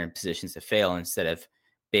out here in positions to fail instead of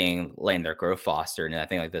letting their growth foster. And I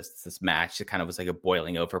think like this match, it kind of was like a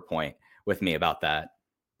boiling over point with me about that.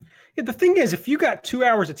 Yeah, the thing is, if you got 2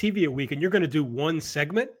 hours of TV a week and you're going to do one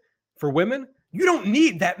segment for women, you don't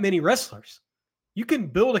need that many wrestlers. You can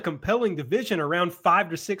build a compelling division around 5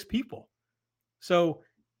 to 6 people. So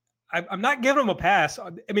I'm not giving them a pass. I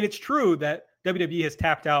mean, it's true that WWE has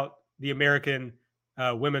tapped out the American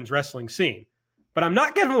women's wrestling scene, but I'm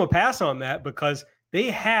not giving them a pass on that because they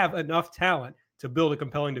have enough talent to build a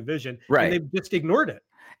compelling division, right? And they've just ignored it.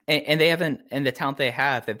 And they haven't, and the talent they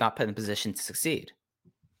have, they've not put in a position to succeed.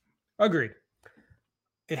 Agreed.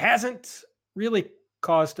 It hasn't really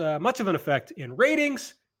caused much of an effect in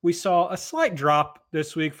ratings. We saw a slight drop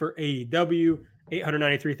this week for AEW,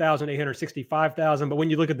 893,000, 865,000. But when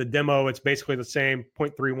you look at the demo, it's basically the same,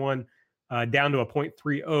 0.31 down to a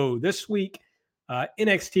 0.30 this week.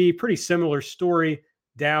 NXT, pretty similar story,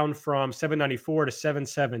 down from 794 to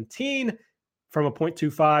 717, from a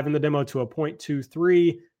 0.25 in the demo to a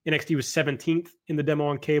 0.23. NXT was 17th in the demo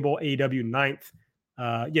on cable, AEW 9th.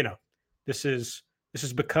 This has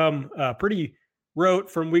become pretty rote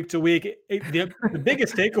from week to week. The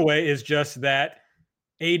biggest takeaway is just that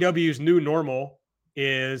AEW's new normal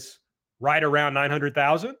is right around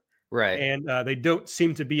 900,000. Right. And they don't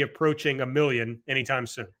seem to be approaching 1 million anytime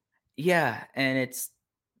soon. Yeah. And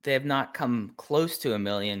they have not come close to 1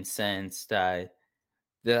 million since the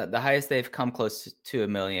highest they've come close to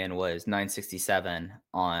 1 million was 967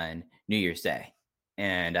 on New Year's Day.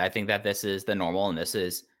 And I think that this is the normal, and this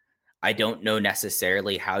is, I don't know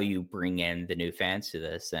necessarily how you bring in the new fans to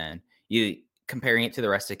this. And you comparing it to the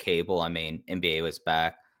rest of cable, I mean, NBA was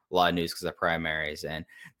back, a lot of news because of primaries. And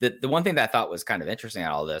the one thing that I thought was kind of interesting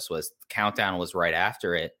out of all this was Countdown was right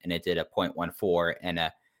after it, and it did a 0.14 and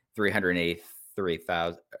a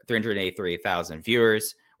 383,000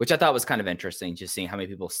 viewers, which I thought was kind of interesting, just seeing how many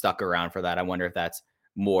people stuck around for that. I wonder if that's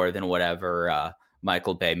more than whatever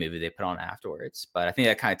Michael Bay movie they put on afterwards. But I think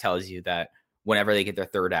that kind of tells you that whenever they get their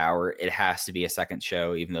third hour, it has to be a second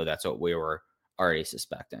show, even though that's what we were already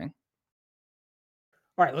suspecting.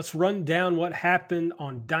 All right, let's run down what happened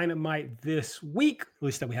on Dynamite this week, at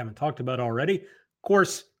least that we haven't talked about already. Of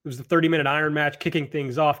course, it was the 30-minute Iron match kicking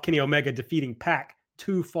things off. Kenny Omega defeating Pac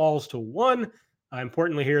 2 falls to 1.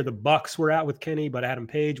 Importantly here, the Bucks were out with Kenny, but Adam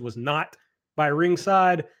Page was not by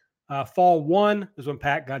ringside. Fall 1 is when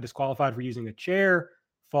Pac got disqualified for using a chair.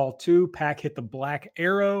 Fall 2, Pac hit the Black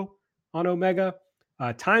Arrow on Omega.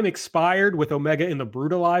 Time expired with Omega in the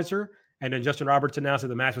Brutalizer, and then Justin Roberts announced that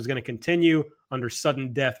the match was going to continue under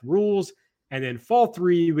sudden death rules. And then Fall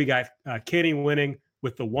 3, we got Kenny winning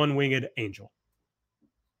with the One-Winged Angel.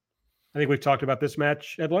 I think we've talked about this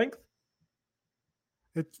match at length.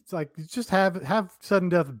 It's like, just have sudden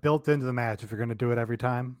death built into the match if you're going to do it every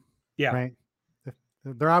time. Yeah. Right?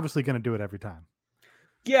 They're obviously going to do it every time.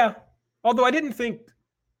 Yeah. Although I didn't think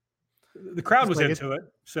the crowd was into it.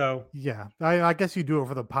 So yeah, I guess you do it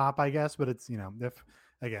for the pop, I guess, but it's, if,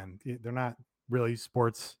 again, they're not really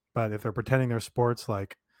sports, but if they're pretending they're sports,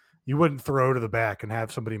 like, you wouldn't throw to the back and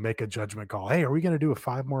have somebody make a judgment call. Hey, are we going to do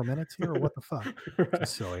 5 more minutes here, or what the fuck?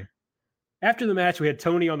 It's silly. After the match, we had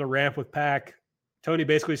Tony on the ramp with Pac. Tony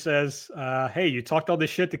basically says, hey, you talked all this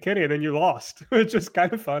shit to Kenny and then you lost, which is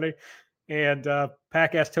kind of funny. And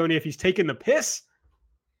Pac asked Tony if he's taking the piss.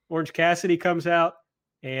 Orange Cassidy comes out,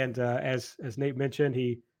 and as Nate mentioned,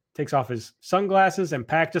 he takes off his sunglasses, and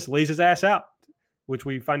Pac just lays his ass out, which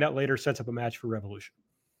we find out later sets up a match for Revolution.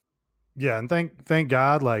 Yeah, and thank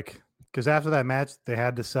God, like, because after that match, they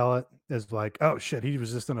had to sell it. as like, oh shit, he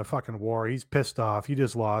was just in a fucking war. He's pissed off. He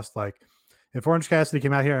just lost. Like, if Orange Cassidy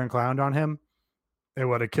came out here and clowned on him, it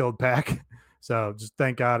would have killed Pac. So just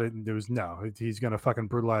thank God there was he's going to fucking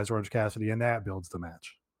brutalize Orange Cassidy, and that builds the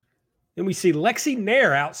match. Then we see Lexi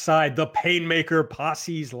Nair outside the Painmaker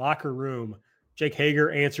Posse's locker room. Jake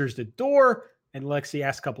Hager answers the door, and Lexi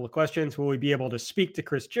asks a couple of questions. Will we be able to speak to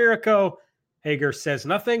Chris Jericho? Hager says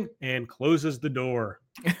nothing and closes the door.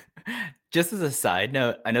 Just as a side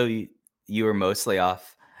note, I know you were mostly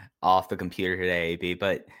off the computer today, AB,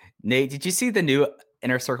 but Nate, did you see the new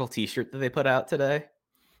Inner Circle t-shirt that they put out today?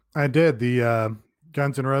 I did. The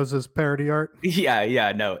Guns N' Roses parody art.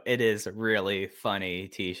 Yeah, no, it is a really funny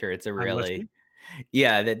t-shirt. It's a really, they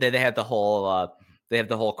have the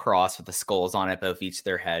whole cross with the skulls on it, both each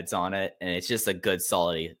their heads on it, and it's just a good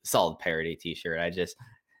solid parody t-shirt. I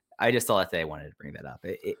just thought they wanted to bring that up.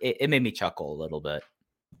 It made me chuckle a little bit.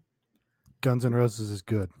 Guns N' Roses is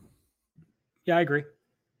good. Yeah, I agree.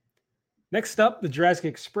 Next up, the Jurassic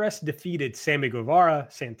Express defeated Sammy Guevara,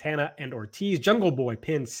 Santana, and Ortiz. Jungle Boy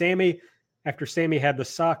pinned Sammy after Sammy had the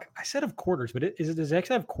sock. I said of quarters, but does it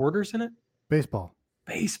actually have quarters in it? Baseball.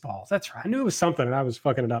 Baseballs. That's right. I knew it was something, and I was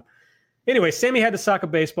fucking it up. Anyway, Sammy had the sock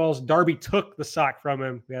of baseballs. Darby took the sock from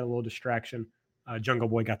him. We had a little distraction. Jungle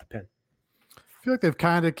Boy got the pin. I feel like they've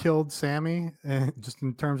kind of killed Sammy just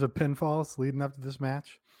in terms of pinfalls leading up to this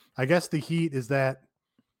match. I guess the heat is that,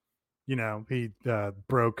 he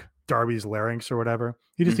broke Darby's larynx or whatever.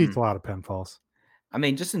 He just eats a lot of pinfalls. I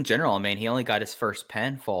mean, just in general, he only got his first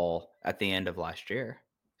pinfall at the end of last year.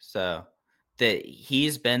 So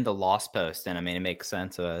he's been the lost post, and it makes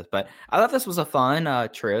sense of it. But I thought this was a fun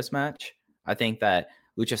trios match. I think that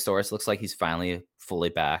Luchasaurus looks like he's finally fully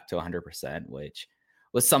back to 100%, which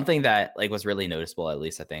was something that was really noticeable, at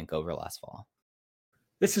least I think, over last fall.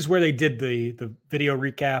 This is where they did the video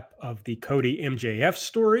recap of the Cody MJF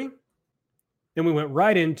story. Then we went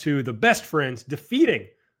right into the Best Friends defeating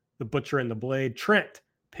the Butcher and the Blade. Trent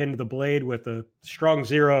pinned the Blade with a strong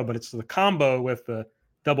zero, but it's the combo with the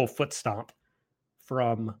double foot stomp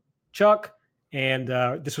from Chuck. And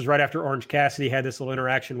this was right after Orange Cassidy had this little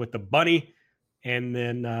interaction with the Bunny. And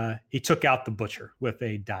then he took out the Butcher with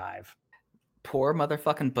a dive. Poor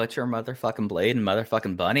motherfucking Butcher, motherfucking Blade, and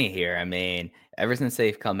motherfucking Bunny here. Ever since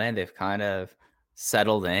they've come in, they've kind of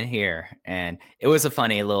settled in here. And it was a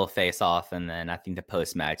funny little face-off. And then I think the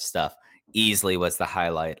post-match stuff easily was the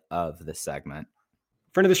highlight of the segment.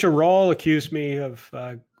 Friend of the show, Rawl, accused me of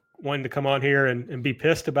wanting to come on here and be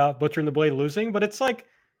pissed about Butcher and the Blade losing. But it's like,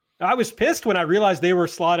 I was pissed when I realized they were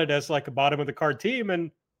slotted as a bottom of the card team.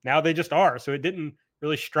 And now they just are. So it didn't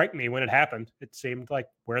really strike me when it happened. It seemed like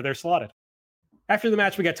where they're slotted. After the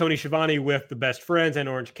match, we got Tony Schiavone with the Best Friends and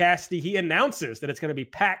Orange Cassidy. He announces that it's going to be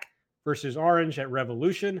Pac versus Orange at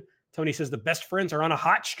Revolution. Tony says the Best Friends are on a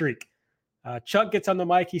hot streak. Chuck gets on the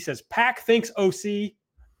mic. He says, Pac thinks OC.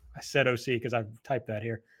 I said OC because I've typed that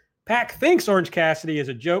here. Pac thinks Orange Cassidy is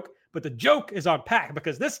a joke, but the joke is on Pac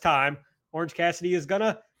because this time Orange Cassidy is going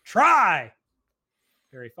to try.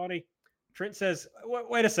 Very funny. Trent says,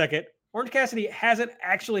 wait a second. Orange Cassidy hasn't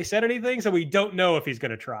actually said anything, so we don't know if he's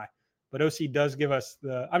going to try. But OC does give us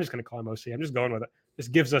I'm just going to call him OC. I'm just going with it. This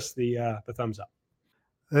gives us the thumbs up.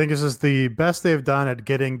 I think this is the best they've done at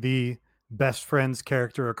getting the Best Friends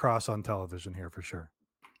character across on television here for sure.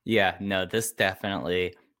 Yeah, no, this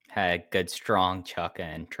definitely had good, strong Chuck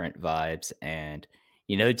and Trent vibes. And,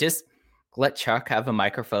 just let Chuck have a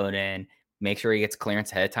microphone and make sure he gets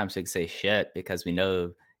clearance ahead of time so he can say shit because we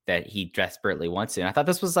know that he desperately wants to. And I thought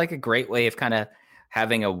this was a great way of kind of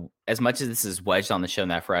having as much as this is wedged on the show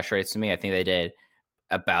and that frustrates me, I think they did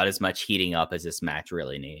about as much heating up as this match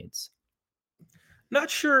really needs. Not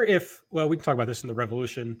sure we can talk about this in the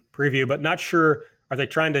Revolution preview, but not sure, are they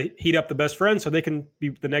trying to heat up the Best Friends so they can be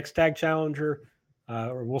the next tag challenger?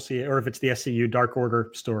 Or we'll see, or if it's the SCU Dark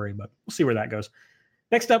Order story, but we'll see where that goes.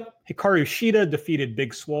 Next up, Hikaru Shida defeated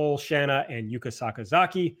Big Swole, Shanna, and Yuka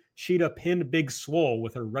Sakazaki. Shida pinned Big Swole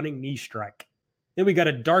with her running knee strike. Then we got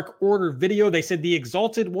a Dark Order video. They said the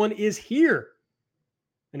Exalted One is here.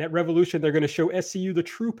 And at Revolution, they're going to show SCU the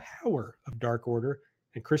true power of Dark Order.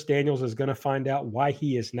 And Chris Daniels is going to find out why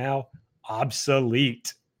he is now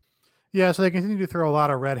obsolete. Yeah, so they continue to throw a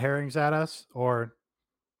lot of red herrings at us, or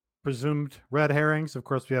presumed red herrings. Of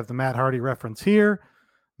course, we have the Matt Hardy reference here.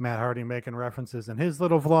 Matt Hardy making references in his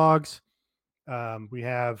little vlogs. We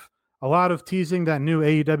have a lot of teasing that new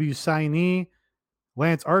AEW signee,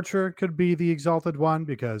 Lance Archer, could be the Exalted One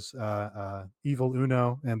because Evil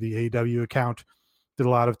Uno and the AEW account did a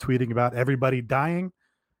lot of tweeting about everybody dying.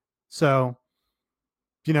 So,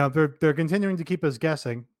 they're continuing to keep us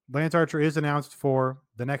guessing. Lance Archer is announced for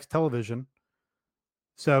the next television.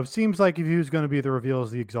 So it seems like if he was going to be the reveal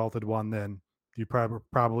as the Exalted One, then you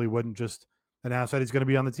probably wouldn't just announce that he's going to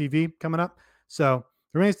be on the TV coming up. So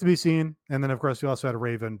remains to be seen. And then, of course, we also had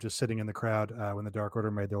Raven just sitting in the crowd when the Dark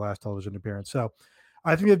Order made their last television appearance. So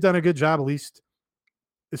I think they've done a good job, at least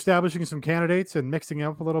establishing some candidates and mixing it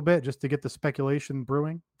up a little bit just to get the speculation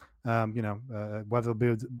brewing. Whether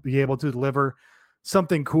they'll be able to deliver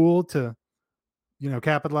something cool to,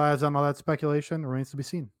 capitalize on all that speculation remains to be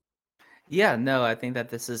seen. Yeah, no, I think that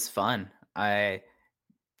this is fun. I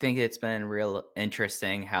think it's been real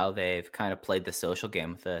interesting how they've kind of played the social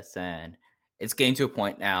game with this, and it's getting to a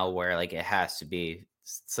point now where like it has to be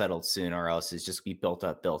settled soon, or else it's just be built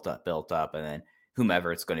up, and then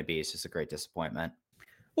whomever it's going to be is just a great disappointment.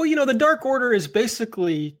 Well, the Dark Order is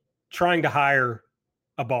basically trying to hire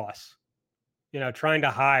a boss, trying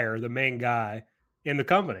to hire the main guy in the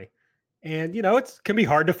company. And, it can be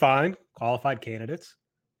hard to find qualified candidates.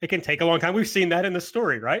 It can take a long time. We've seen that in the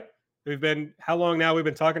story, right? How long now we've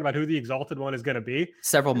been talking about who the Exalted One is going to be?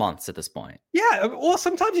 Several months at this point. Yeah. Well,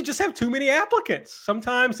 sometimes you just have too many applicants.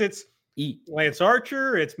 Sometimes it's Lance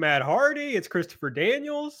Archer, it's Matt Hardy, it's Christopher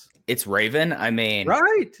Daniels. It's Raven. I mean,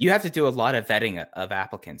 right. You have to do a lot of vetting of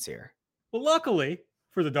applicants here. Well, luckily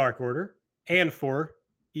for the Dark Order and for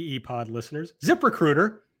EE-Pod listeners,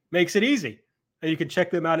 ZipRecruiter makes it easy. And you can check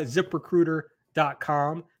them out at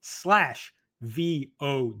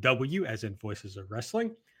ZipRecruiter.com/VOW, as in Voices of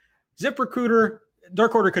Wrestling. ZipRecruiter,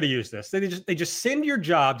 Dark Order could have used this. They just send your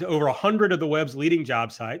job to over 100 of the web's leading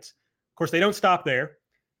job sites. Of course, they don't stop there.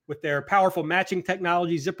 With their powerful matching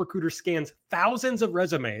technology, ZipRecruiter scans thousands of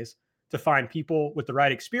resumes to find people with the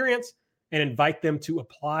right experience and invite them to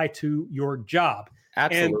apply to your job.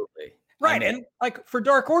 Absolutely. And like for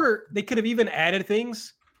Dark Order, they could have even added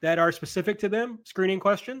things that are specific to them, screening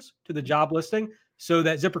questions to the job listing, so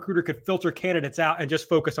that ZipRecruiter could filter candidates out and just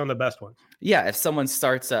focus on the best ones. Yeah, if someone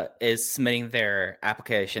is submitting their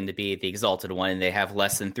application to be the Exalted One and they have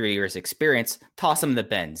less than 3 years experience, toss them in the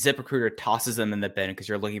bin. ZipRecruiter tosses them in the bin because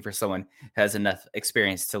you're looking for someone who has enough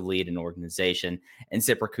experience to lead an organization, and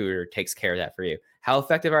ZipRecruiter takes care of that for you. How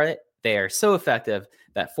effective are they? They are so effective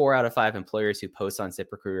that 4 out of 5 employers who post on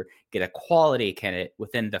ZipRecruiter get a quality candidate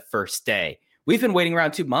within the first day. We've been waiting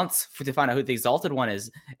around 2 months to find out who the Exalted One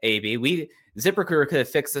is, AB. ZipRecruiter could have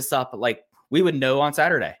fixed this up. Like, we would know on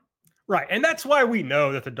Saturday. Right. And that's why we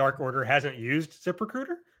know that the Dark Order hasn't used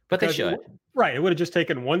ZipRecruiter. But they should. It would have just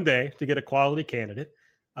taken one day to get a quality candidate.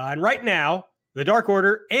 And right now, the Dark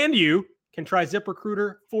Order and you can try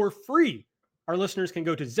ZipRecruiter for free. Our listeners can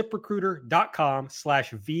go to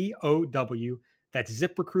ZipRecruiter.com/VOW. That's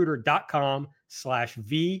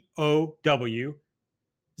ZipRecruiter.com/VOW.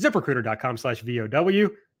 ZipRecruiter.com/VOW.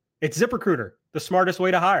 It's ZipRecruiter, the smartest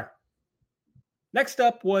way to hire. Next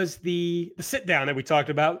up was the sit down that we talked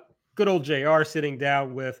about. Good old JR sitting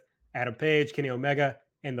down with Adam Page, Kenny Omega,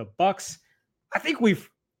 and the Bucks. I think we've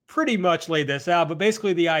pretty much laid this out, but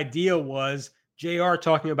basically the idea was JR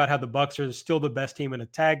talking about how the Bucks are still the best team in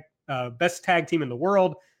best tag team in the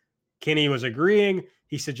world. Kenny was agreeing.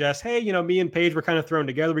 He suggests, hey, me and Page were kind of thrown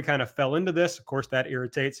together. We kind of fell into this. Of course, that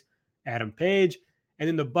irritates Adam Page. And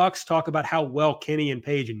then the Bucks talk about how well Kenny and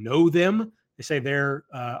Page know them. They say they're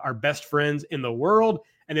our best friends in the world.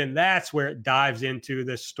 And then that's where it dives into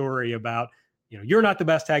this story about, you're not the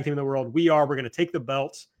best tag team in the world. We are. We're going to take the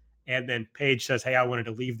belts. And then Page says, hey, I wanted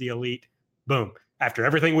to leave the Elite. Boom. After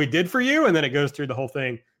everything we did for you. And then it goes through the whole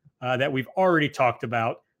thing that we've already talked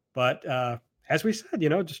about. But as we said,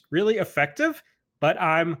 just really effective. But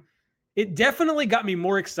it definitely got me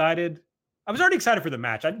more excited. I was already excited for the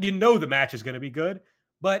match. The match is going to be good.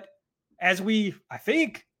 But as we, I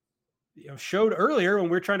think, showed earlier when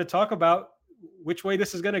we were trying to talk about which way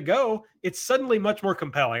this is going to go, it's suddenly much more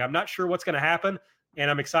compelling. I'm not sure what's going to happen,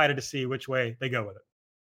 and I'm excited to see which way they go with it.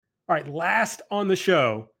 All right, last on the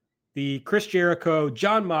show, the Chris Jericho,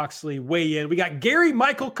 Jon Moxley weigh in. We got Gary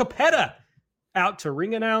Michael Capetta out to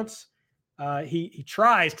ring announce. He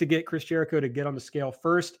tries to get Chris Jericho to get on the scale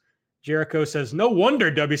first. Jericho says, no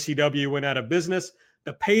wonder WCW went out of business.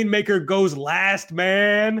 The Painmaker goes last,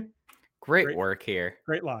 man. Great work here.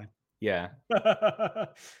 Great line. Yeah.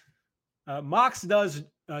 Mox does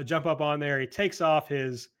jump up on there. He takes off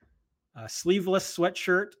his sleeveless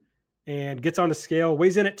sweatshirt and gets on the scale.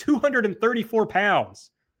 Weighs in at 234 pounds.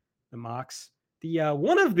 The Mox.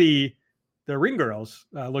 One of the ring girls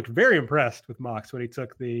looked very impressed with Mox when he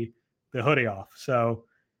took the hoodie off. So,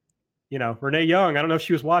 Renee Young, I don't know if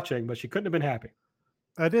she was watching, but she couldn't have been happy.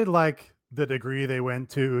 I did like the degree they went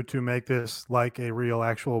to make this like a real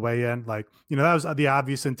actual weigh-in. Like, that was the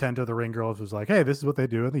obvious intent of the Ring Girls, was like, hey, this is what they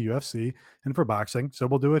do in the UFC and for boxing, so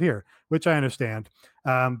we'll do it here, which I understand.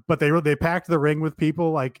 But they packed the ring with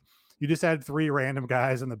people. Like, you just had 3 random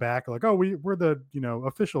guys in the back, like, oh, we're the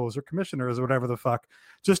officials or commissioners or whatever the fuck,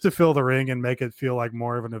 just to fill the ring and make it feel like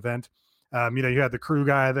more of an event. You had the crew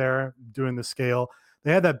guy there doing the scale.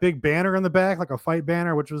 They had that big banner in the back, like a fight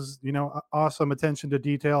banner, which was, awesome attention to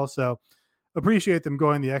detail. So appreciate them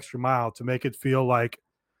going the extra mile to make it feel like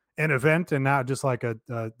an event and not just like a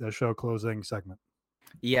show closing segment.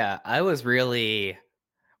 Yeah, I was really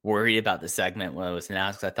worried about the segment when it was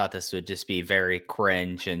announced, because I thought this would just be very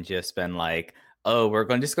cringe and just been like, oh, we're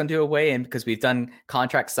just going to do a weigh-in because we've done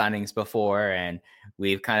contract signings before and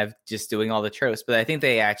we've kind of just doing all the tropes. But I think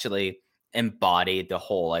they actually embodied the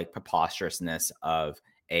whole like preposterousness of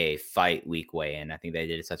a fight week weigh-in. I think they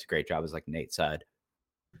did such a great job, as like Nate said.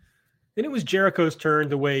 Then it was Jericho's turn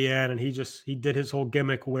to weigh in, and he did his whole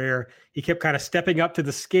gimmick where he kept kind of stepping up to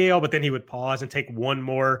the scale, but then he would pause and take one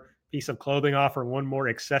more piece of clothing off or one more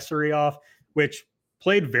accessory off, which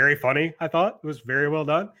played very funny. I thought it was very well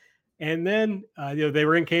done. And then they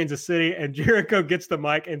were in Kansas City, and Jericho gets the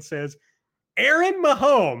mic and says, "Aaron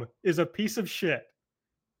Mahomes is a piece of shit,"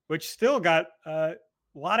 which still got a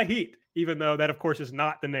lot of heat, even though that, of course, is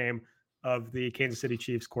not the name of the Kansas City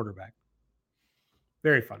Chiefs quarterback.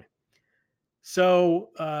 Very funny. So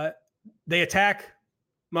they attack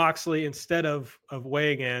Moxley instead of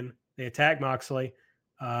weighing in. They attack Moxley.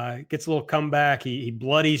 Gets a little comeback. He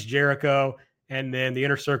bloodies Jericho, and then the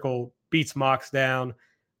Inner Circle beats Mox down.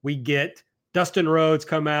 We get Dustin Rhodes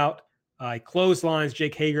come out. He clotheslines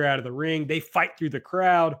Jake Hager out of the ring. They fight through the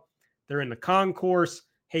crowd. They're in the concourse.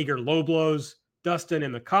 Hager low blows Dustin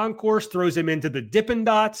in the concourse, throws him into the Dippin'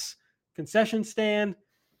 Dots concession stand.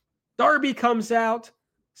 Darby comes out.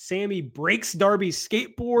 Sammy breaks Darby's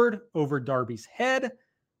skateboard over Darby's head.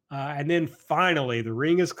 And then finally, the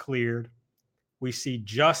ring is cleared. We see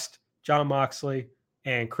just Jon Moxley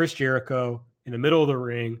and Chris Jericho in the middle of the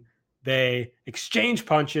ring. They exchange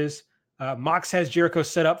punches. Mox has Jericho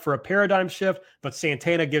set up for a paradigm shift, but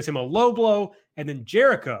Santana gives him a low blow. And then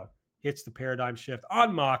Jericho hits the paradigm shift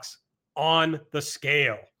on Mox on the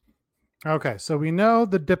scale. Okay, so we know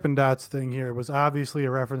the Dippin' Dots thing here was obviously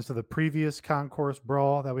a reference to the previous concourse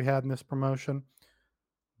brawl that we had in this promotion.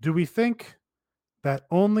 Do we think that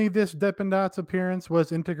only this Dippin' Dots appearance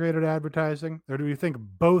was integrated advertising? Or do we think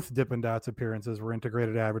both Dippin' Dots appearances were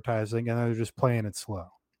integrated advertising and they're just playing it slow?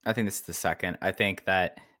 I think this is the second. I think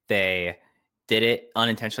that they did it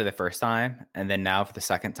unintentionally the first time, and then now for the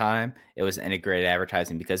second time, it was integrated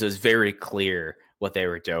advertising because it was very clear what they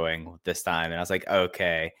were doing this time. And I was like,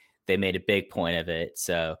 okay, they made a big point of it.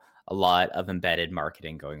 So a lot of embedded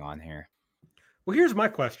marketing going on here. Well, here's my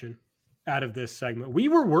question out of this segment. We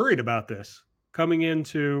were worried about this coming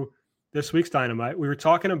into this week's Dynamite. We were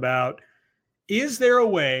talking about, is there a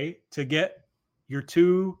way to get your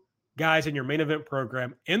 2 guys in your main event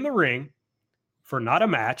program in the ring for not a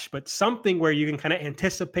match, but something where you can kind of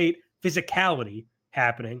anticipate physicality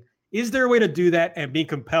happening? Is there a way to do that and be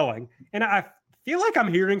compelling? And I feel like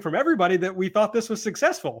I'm hearing from everybody that we thought this was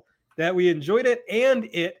successful, that we enjoyed it, and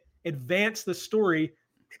it advanced the story,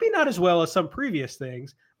 maybe not as well as some previous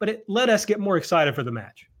things, but it let us get more excited for the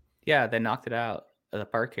match. Yeah, they knocked it out of the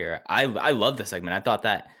park here. I love the segment. I thought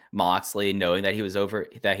that Moxley, knowing that he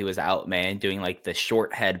was out, man, doing like the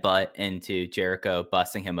short headbutt into Jericho,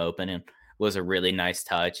 busting him open, and was a really nice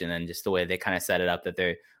touch. And then just the way they kind of set it up,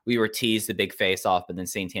 that we were teased the big face off, but then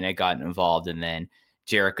Santana got involved, and then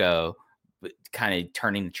Jericho kind of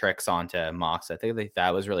turning the tricks onto Mox. I think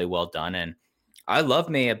that was really well done. And I love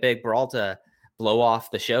me a big brawl to blow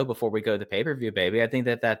off the show before we go to the pay-per-view, baby. I think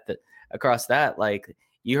that across that, like,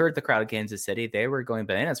 you heard the crowd of Kansas City, they were going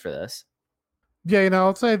bananas for this. Yeah,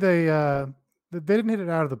 I'll say they didn't hit it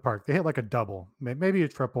out of the park. They hit like a double, maybe a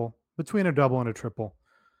triple, between a double and a triple,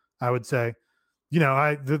 I would say.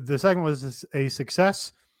 The segment was a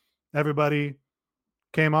success. Everybody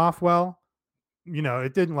came off well.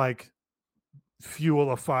 It didn't like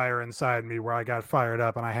fuel a fire inside me where I got fired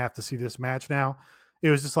up and I have to see this match now. It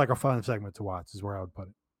was just like a fun segment to watch, is where I would put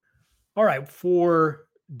it. All right, for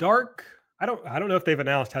Dark, I don't know if they've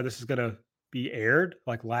announced how this is going to be aired.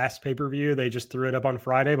 Like last pay-per-view, they just threw it up on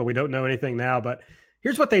Friday, but we don't know anything now. But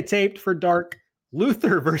here's what they taped for Dark: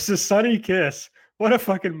 Luther versus Sonny Kiss. What a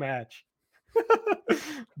fucking match.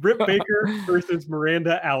 Britt Baker versus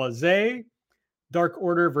Miranda Alizé. Dark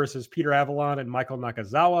Order versus Peter Avalon and Michael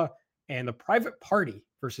Nakazawa. And the Private Party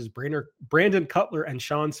versus Brandon Cutler and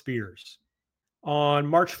Sean Spears. On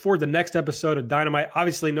March 4th, the next episode of Dynamite.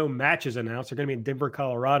 Obviously, no matches announced. They're going to be in Denver,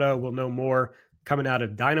 Colorado. We'll know more coming out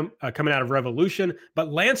of Revolution.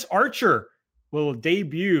 But Lance Archer will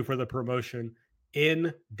debut for the promotion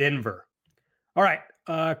in Denver. All right.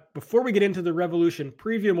 Before we get into the Revolution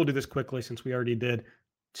preview, and we'll do this quickly since we already did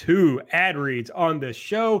 2 ad reads on this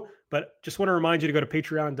show, but just want to remind you to go to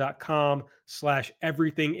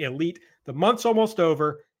patreon.com/everythingelite. The month's almost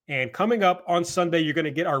over, and coming up on Sunday, you're going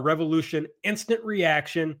to get our Revolution instant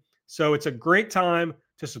reaction. So it's a great time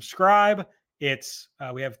to subscribe. It's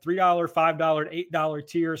we have $3, $5, and $8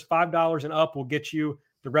 tiers. $5 and up will get you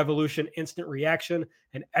the Revolution instant reaction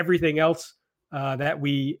and everything else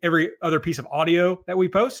every other piece of audio that we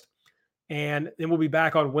post. And then we'll be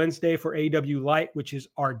back on Wednesday for AEW Light, which is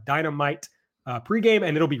our Dynamite pregame.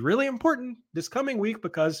 And it'll be really important this coming week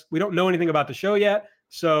because we don't know anything about the show yet.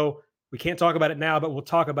 So we can't talk about it now, but we'll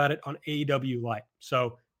talk about it on AEW Light.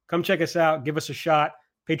 So come check us out. Give us a shot.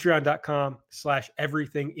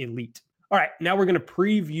 Patreon.com/everythingelite. All right, now we're going to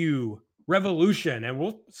preview Revolution, and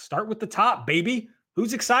we'll start with the top, baby.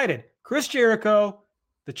 Who's excited? Chris Jericho,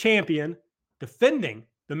 the champion, defending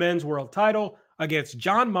the men's world title against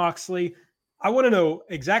Jon Moxley. I want to know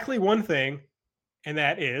exactly one thing, and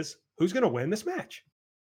that is who's going to win this match?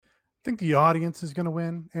 I think the audience is going to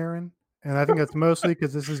win, Aaron. And I think that's mostly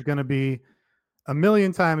because this is going to be a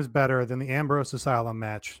million times better than the Ambrose Asylum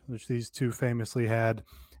match, which these two famously had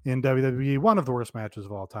in WWE, one of the worst matches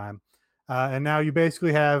of all time. And now you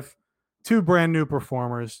basically have 2 brand new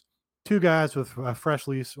performers, 2 guys with a fresh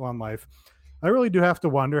lease on life. I really do have to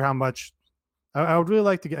wonder how much I would really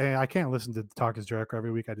like to get. I can't listen to Talk is Jericho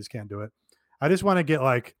every week. I just can't do it. I just want to get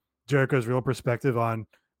like Jericho's real perspective on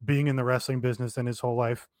being in the wrestling business and his whole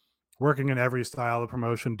life, working in every style of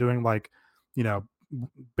promotion, doing like,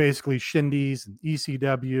 basically shindies and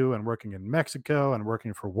ECW and working in Mexico and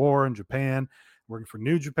working for War in Japan, working for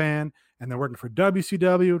New Japan, and then working for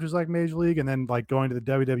WCW, which is like Major League, and then like going to the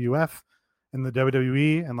WWF and the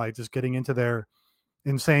WWE and like just getting into their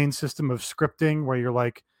insane system of scripting where you're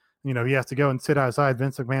like, he has to go and sit outside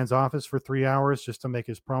Vince McMahon's office for 3 hours just to make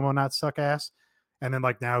his promo not suck ass. And then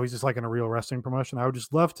like now he's just like in a real wrestling promotion. I would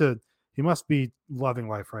just love to, he must be loving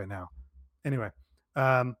life right now. Anyway,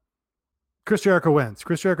 Chris Jericho wins.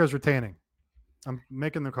 Chris Jericho's retaining. I'm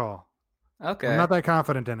making the call. Okay. I'm not that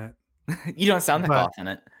confident in it. You don't sound that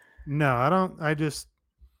confident. No, I don't. I just,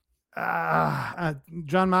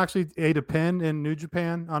 Jon Moxley ate a pin in New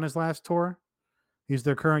Japan on his last tour. He's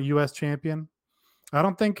their current U.S. champion. I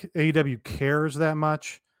don't think AEW cares that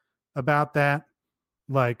much about that.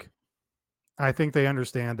 Like, I think they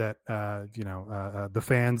understand that, the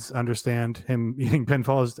fans understand him eating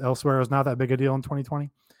pinfalls elsewhere is not that big a deal in 2020.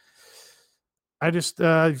 I just,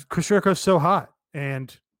 Chris Jericho's so hot.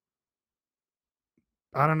 And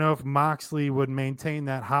I don't know if Moxley would maintain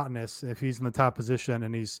that hotness if he's in the top position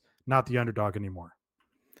and he's not the underdog anymore.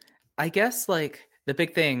 I guess like the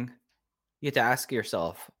big thing you have to ask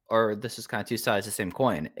yourself, or this is kind of 2 sides of the same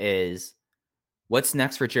coin, is what's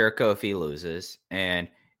next for Jericho if he loses, and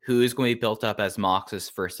who's going to be built up as Mox's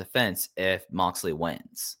first offense if Moxley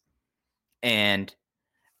wins. And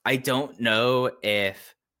I don't know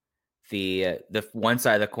if the one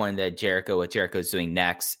side of the coin that what Jericho's doing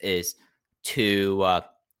next is too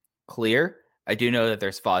clear. I do know that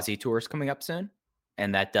there's Fozzy tours coming up soon,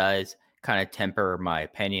 and that does kind of temper my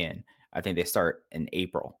opinion. I think they start in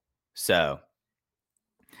April. So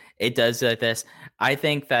it does this. I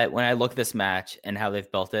think that when I look at this match and how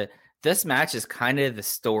they've built it, this match is kind of the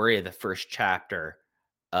story of the first chapter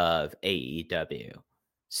of AEW.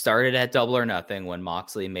 Started at Double or Nothing when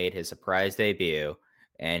Moxley made his surprise debut,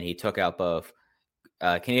 and he took out both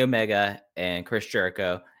Kenny Omega and Chris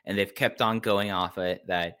Jericho, and they've kept on going off it.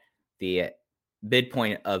 That the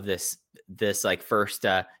midpoint of this like first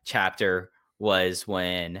chapter was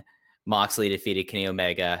when Moxley defeated Kenny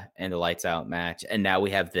Omega in the Lights Out match, and now we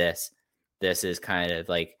have this. This is kind of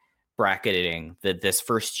like bracketing this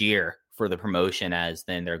first year for the promotion, as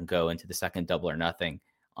then they're going to go into the second Double or Nothing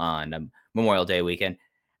on Memorial Day weekend.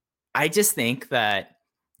 I just think that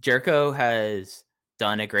Jericho has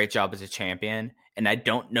done a great job as a champion, and I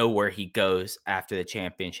don't know where he goes after the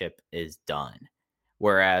championship is done.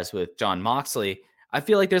 Whereas with Jon Moxley, I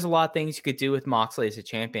feel like there's a lot of things you could do with Moxley as a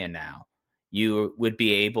champion now. You would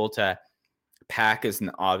be able to pack as an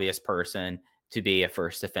obvious person to be a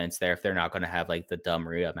first defense there if they're not going to have like the dumb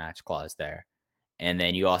rematch clause there. And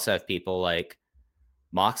then you also have people like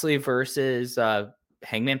Moxley versus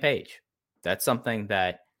Hangman Page. That's something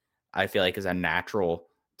that I feel like is a natural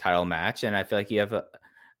title match. And I feel like you have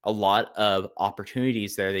a lot of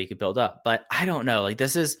opportunities there that you could build up. But I don't know. Like,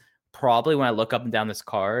 this is probably, when I look up and down this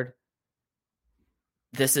card,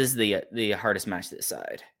 this is the hardest match to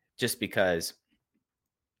decide, just because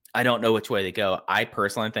I don't know which way to go. I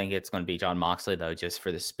personally think it's going to be Jon Moxley, though, just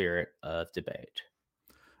for the spirit of debate.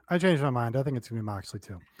 I changed my mind. I think it's gonna be Moxley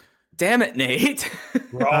too. Damn it, Nate.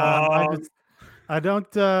 Wrong. I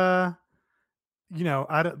don't.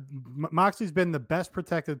 Moxley's been the best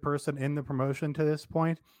protected person in the promotion to this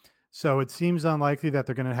point, so it seems unlikely that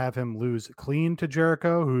they're going to have him lose clean to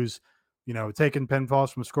Jericho, who's taken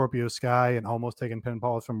pinfalls from Scorpio Sky and almost taken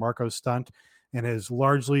pinfalls from Marco Stunt, and has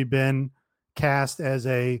largely been cast as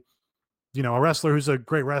a wrestler who's a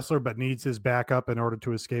great wrestler but needs his backup in order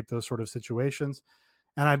to escape those sort of situations.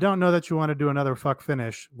 And I don't know that you want to do another fuck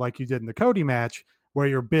finish like you did in the Cody match, where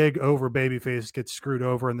your big over babyface gets screwed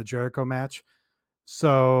over in the Jericho match.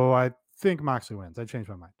 So I think Moxley wins. I changed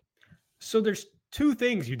my mind. So there's two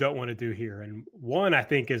things you don't want to do here. And one, I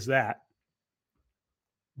think, is that.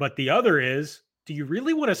 But the other is, do you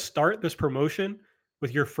really want to start this promotion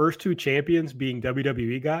with your first two champions being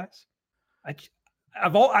WWE guys? I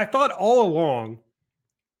thought all along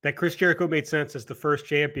that Chris Jericho made sense as the first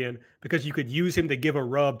champion because you could use him to give a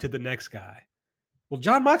rub to the next guy. Well,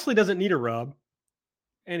 Jon Moxley doesn't need a rub,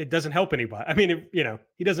 and it doesn't help anybody. I mean,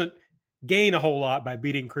 he doesn't gain a whole lot by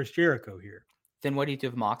beating Chris Jericho here. Then what do you do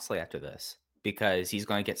with Moxley after this? Because he's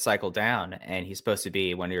going to get cycled down, and he's supposed to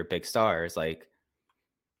be one of your big stars. Like,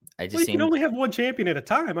 I just you can only have one champion at a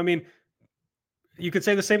time. I mean, you could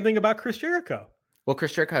say the same thing about Chris Jericho. Well,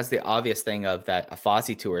 Chris Jericho has the obvious thing of that a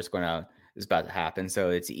Fozzy tour is about to happen,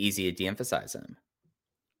 so it's easy to de-emphasize him.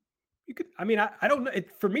 You could, I don't know.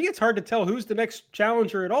 For me, it's hard to tell who's the next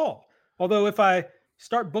challenger at all. Although if I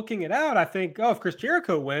start booking it out, I think, if Chris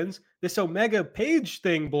Jericho wins, this Omega Page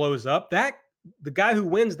thing blows up, that the guy who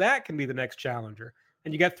wins that can be the next challenger.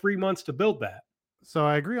 And you got 3 months to build that. So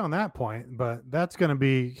I agree on that point, but that's going to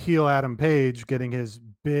be heel Adam Page getting his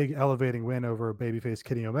big elevating win over babyface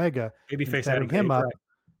Kenny Omega. Babyface setting Adam him Page, up right.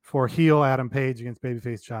 for heel Adam Page against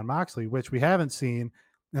babyface Jon Moxley, which we haven't seen,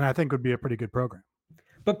 and I think would be a pretty good program.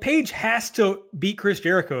 But Page has to beat Chris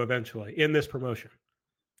Jericho eventually in this promotion.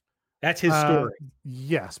 That's his story.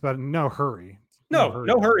 Yes, but no hurry. No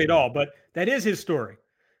hurry at all. But that is his story.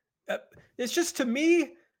 It's just, to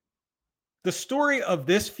me, the story of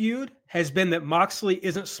this feud has been that Moxley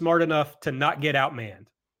isn't smart enough to not get outmanned.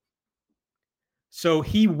 So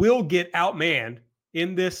he will get outmanned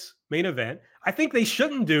in this main event. I think they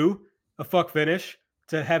shouldn't do a fuck finish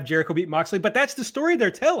to have Jericho beat Moxley, but that's the story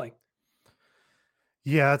they're telling.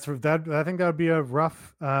 Yeah, that. I think that would be a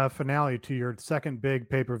rough finale to your second big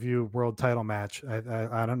pay-per-view world title match.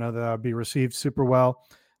 I don't know that would be received super well,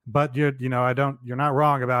 but you're not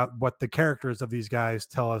wrong about what the characters of these guys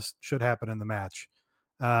tell us should happen in the match.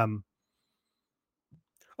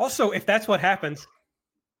 Also, if that's what happens,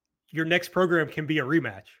 your next program can be a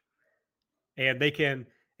rematch, and they can.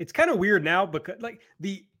 It's kind of weird now because like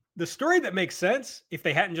the story that makes sense if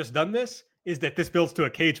they hadn't just done this is that this builds to a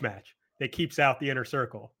cage match that keeps out the inner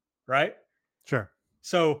circle, right? Sure.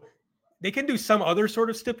 So they can do some other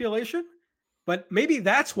sort of stipulation, but maybe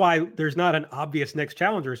that's why there's not an obvious next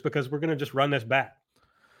challenger, is because we're going to just run this back.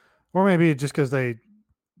 Or maybe just because they,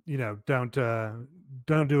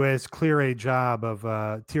 don't do as clear a job of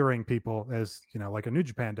tiering people as, like a New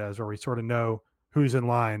Japan does, where we sort of know who's in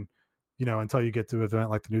line, until you get to an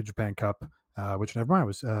event like the New Japan Cup, which never mind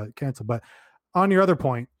was canceled. But on your other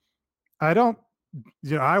point, I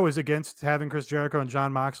was against having Chris Jericho and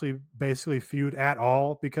Jon Moxley basically feud at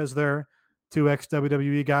all because they're two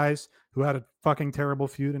ex-WWE guys who had a fucking terrible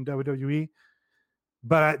feud in WWE.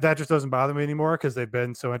 But that just doesn't bother me anymore because they've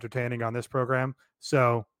been so entertaining on this program.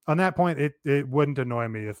 So on that point, it wouldn't annoy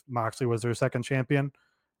me if Moxley was their second champion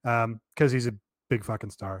because he's a big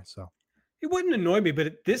fucking star. So it wouldn't annoy me,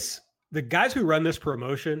 but the guys who run this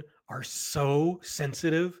promotion are so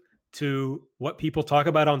sensitive to what people talk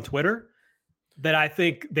about on Twitter that I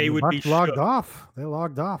think they would be logged off. They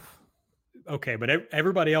logged off. Okay, but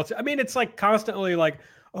everybody else, it's like constantly like,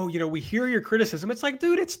 oh, we hear your criticism. It's like,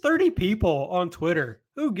 dude, it's 30 people on Twitter.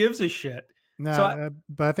 Who gives a shit? No,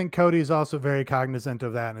 but I think Cody's also very cognizant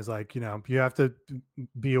of that and is like, you have to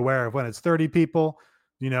be aware of when it's 30 people,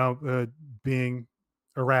 being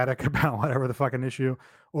erratic about whatever the fucking issue,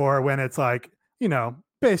 or when it's like,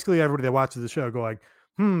 basically everybody that watches the show go like,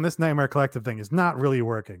 this Nightmare Collective thing is not really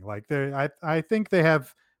working. Like I think they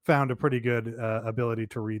have found a pretty good ability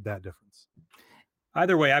to read that difference.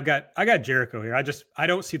 Either way, I got Jericho here. I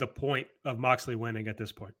don't see the point of Moxley winning at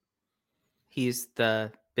this point. He's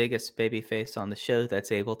the biggest babyface on the show that's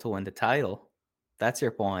able to win the title. That's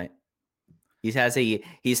your point. He's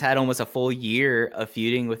had almost a full year of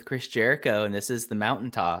feuding with Chris Jericho, and this is the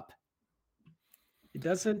mountaintop. It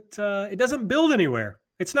doesn't build anywhere.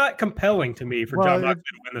 It's not compelling to me for John Moxley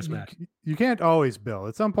to win this match. You can't always build.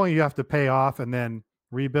 At some point, you have to pay off and then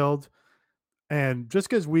rebuild. And just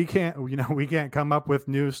because we can't come up with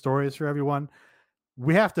new stories for everyone,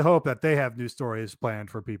 we have to hope that they have new stories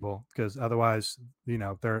planned for people, because otherwise,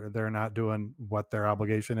 they're not doing what their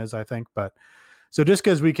obligation is, I think. But so just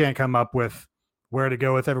because we can't come up with where to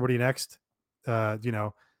go with everybody next,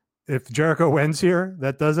 if Jericho wins here,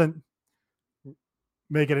 that doesn't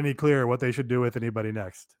make it any clearer what they should do with anybody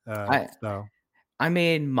next. I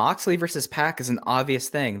mean, Moxley versus Pac is an obvious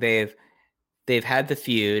thing. They've had the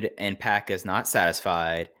feud, and Pac is not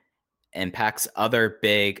satisfied, and Pac's other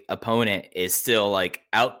big opponent is still like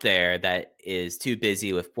out there that is too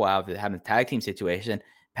busy with having a tag team situation.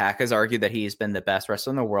 Pac has argued that he's been the best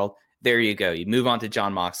wrestler in the world. There you go. You move on to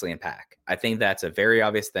John Moxley and Pac. I think that's a very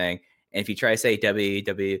obvious thing. And if you try to say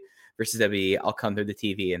WWE versus WWE, I'll come through the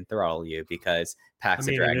TV and throttle you, because Pac's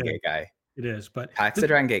a Dragon Gate guy. It is, but Pac's a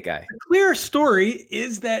Dragon Gate guy. The clear story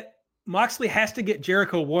is that Moxley has to get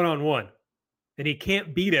Jericho one-on-one, and he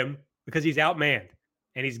can't beat him because he's outmanned,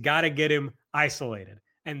 and he's got to get him isolated.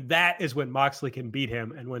 And that is when Moxley can beat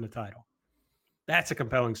him and win the title. That's a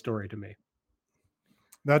compelling story to me.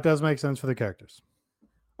 That does make sense for the characters.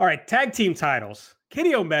 All right, tag team titles.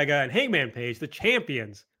 Kenny Omega and Hangman Page, the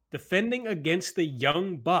champions, defending against the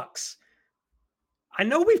Young Bucks. I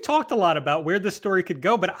know we've talked a lot about where this story could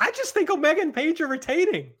go, but I just think Omega and Page are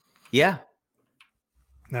retaining. Yeah.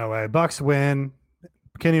 No way. Bucks win.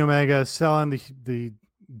 Kenny Omega selling the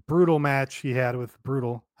brutal match he had with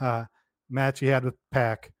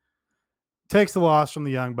Pac. Takes the loss from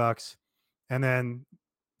the Young Bucks, and then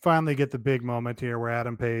finally get the big moment here where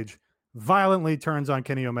Adam Page violently turns on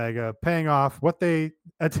Kenny Omega, paying off what they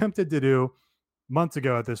attempted to do months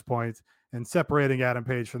ago at this point, and separating Adam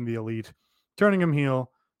Page from the Elite, turning him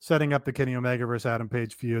heel, setting up the Kenny Omega versus Adam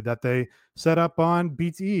Page feud that they set up on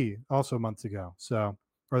BTE also months ago.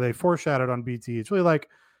 Or they foreshadowed on BTE. It's really like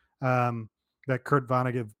that Kurt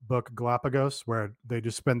Vonnegut book Galapagos, where they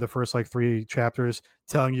just spend the first 3 chapters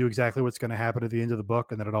telling you exactly what's going to happen at the end of the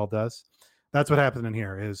book, and then it all does. That's what happened in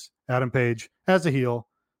here. Is Adam Page as a heel,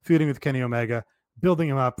 feuding with Kenny Omega, building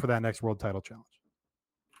him up for that next world title challenge.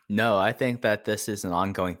 No, I think that this is an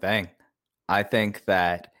ongoing thing. I think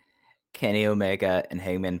that Kenny Omega and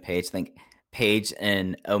Hangman Page, Page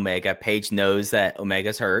and Omega, Page knows that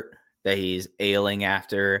Omega's hurt, that he's ailing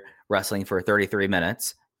after wrestling for 33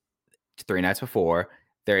 minutes 3 nights before.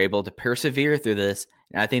 They're able to persevere through this,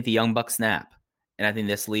 and I think the Young Bucks snap. And I think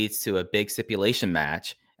this leads to a big stipulation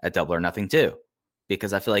match at Double or Nothing too,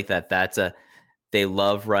 because I feel like they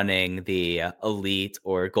love running the Elite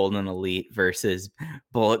or Golden Elite versus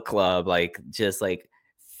Bullet Club, just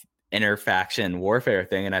interfaction warfare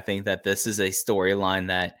thing. And I think that this is a storyline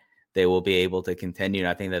that they will be able to continue. And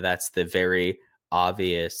I think that that's the very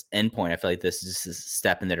obvious endpoint. I feel like this is just a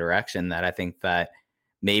step in the direction that I think that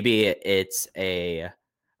maybe it's I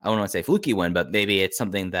don't want to say fluky win, but maybe it's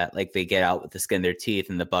something that they get out with the skin of their teeth,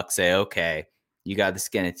 and the Bucks say, okay, you got the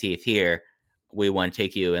skin of teeth here. We want to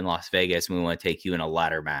take you in Las Vegas, and we want to take you in a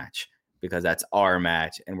ladder match, because that's our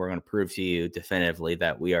match. And we're going to prove to you definitively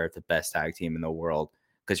that we are the best tag team in the world,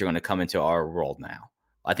 because you're going to come into our world now.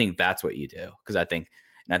 I think that's what you do, because I think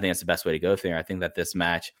that's the best way to go there. I think that this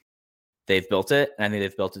match, they've built it, and I think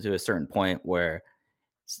they've built it to a certain point where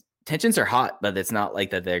tensions are hot, but it's not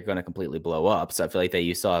like that they're going to completely blow up. So I feel like that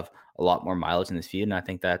you still have a lot more mileage in this feud, and I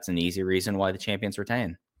think that's an easy reason why the champions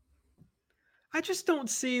retain. I just don't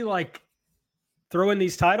see throwing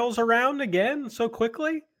these titles around again so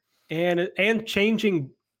quickly and changing.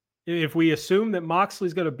 If we assume that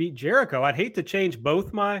Moxley's going to beat Jericho, I'd hate to change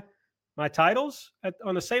both my titles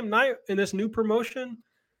on the same night in this new promotion.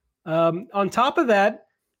 On top of that,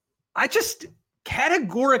 I just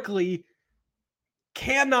categorically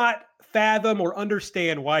cannot fathom or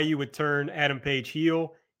understand why you would turn Adam Page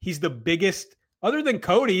heel. He's the biggest, other than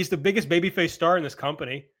Cody, he's the biggest babyface star in this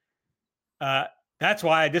company. That's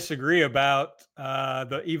why I disagree about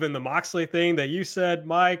even the Moxley thing that you said,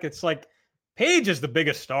 Mike. It's Page is the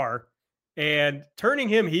biggest star, and turning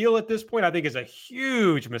him heel at this point, I think, is a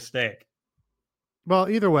huge mistake. Well,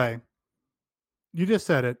 either way, you just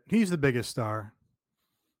said it. He's the biggest star.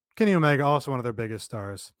 Kenny Omega, also one of their biggest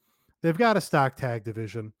stars. They've got a stock tag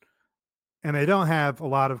division, and they don't have a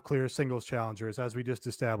lot of clear singles challengers, as we just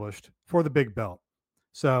established, for the big belt.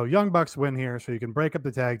 So Young Bucks win here, so you can break up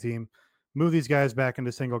the tag team, move these guys back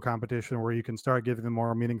into single competition where you can start giving them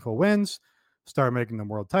more meaningful wins, start making them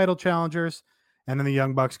world title challengers, and then the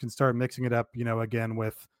Young Bucks can start mixing it up, again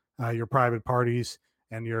with your private parties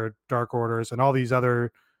and your Dark Orders and all these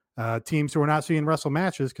other teams who are not seeing wrestle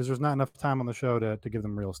matches because there's not enough time on the show to give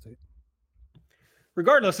them real estate.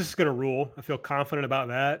 regardless, this is going to rule. I feel confident about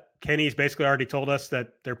that. Kenny's basically already told us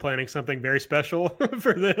that they're planning something very special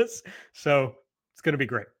for this. So it's going to be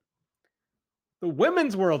great. The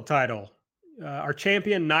women's world title, our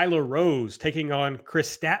champion Nyla Rose taking on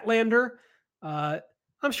Chris Statlander.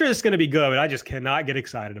 I'm sure this is going to be good, but I just cannot get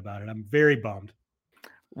excited about it. I'm very bummed.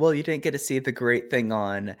 Well, you didn't get to see the great thing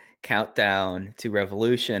on Countdown to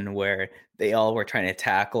Revolution where they all were trying to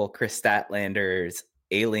tackle Chris Statlander's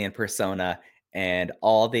alien persona, and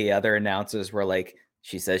all the other announcers were like,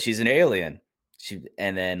 she says she's an alien.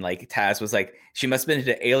 And then like Taz was like, she must have been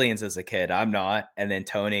into aliens as a kid. I'm not. And then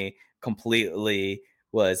Tony completely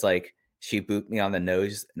was like, she booped me on the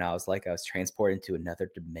nose, and I was like, I was transported to another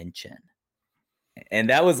dimension. And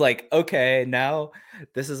that was like, okay, now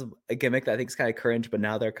this is a gimmick that I think is kind of cringe, but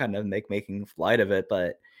now they're kind of making light of it.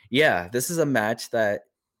 But yeah, this is a match that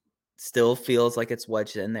still feels like it's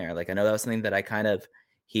wedged in there. Like, I know that was something that I kind of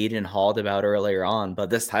heed and hauled about earlier on, but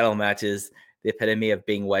this title match is the epitome of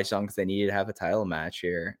being wedged on because they needed to have a title match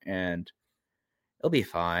here, and it'll be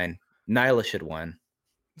fine. Nyla should win.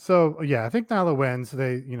 So yeah, I think Nyla wins.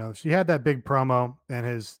 She had that big promo and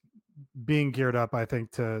is being geared up, I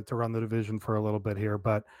think, to run the division for a little bit here.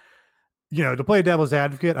 But to play devil's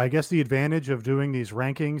advocate, I guess the advantage of doing these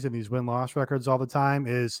rankings and these win-loss records all the time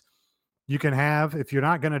is you can have, if you're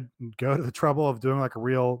not going to go to the trouble of doing like a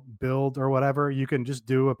real build or whatever, you can just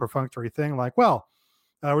do a perfunctory thing like, well,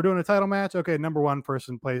 we're doing a title match. Okay, number one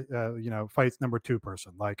person fights number two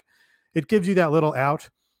person. Like, it gives you that little out,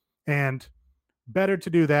 and better to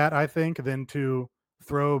do that, I think, than to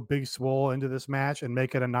throw Big Swole into this match and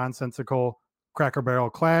make it a nonsensical Cracker Barrel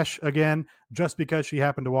clash again, just because she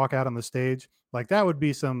happened to walk out on the stage. Like, that would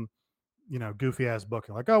be some, goofy ass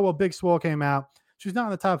booking. Like, oh, well, Big Swole came out. She's not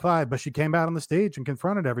in the top 5, but she came out on the stage and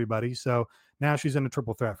confronted everybody. So now she's in a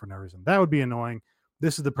triple threat for no reason. That would be annoying.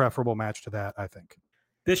 This is the preferable match to that, I think.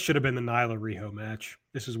 This should have been the Nyla Riho match.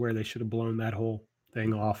 This is where they should have blown that whole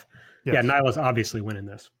thing off. Yes. Yeah, Nyla's obviously winning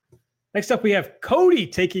this. Next up, we have Cody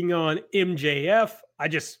taking on MJF. I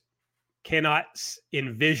just cannot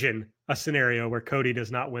envision a scenario where Cody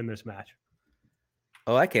does not win this match.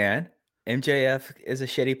 Oh, I can. MJF is a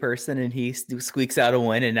shitty person, and he squeaks out a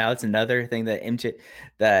win. And now it's another thing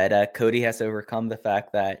that Cody has to overcome, the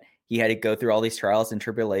fact that he had to go through all these trials and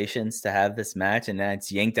tribulations to have this match, and then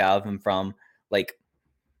it's yanked out of him from like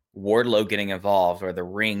Wardlow getting involved or the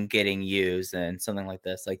ring getting used and something like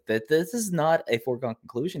this. Like that, this is not a foregone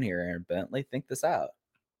conclusion here, Aaron Bentley. Think this out.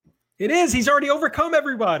 It is. He's already overcome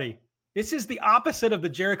everybody. This is the opposite of the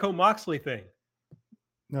Jericho Moxley thing.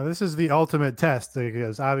 No, this is the ultimate test,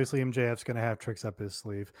 because obviously MJF's going to have tricks up his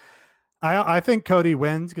sleeve. I think Cody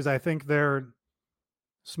wins because I think they're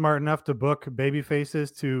smart enough to book baby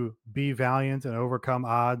faces to be valiant and overcome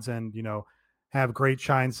odds and, have great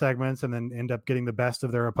shine segments and then end up getting the best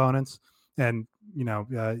of their opponents. And,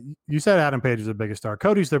 you said Adam Page is the biggest star.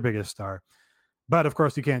 Cody's their biggest star. But, of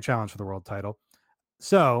course, you can't challenge for the world title.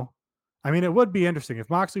 So, I mean, it would be interesting if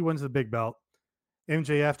Moxley wins the big belt.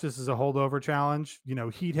 MJF just as a holdover challenge,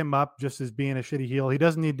 heat him up just as being a shitty heel. He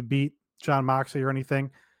doesn't need to beat Jon Moxley or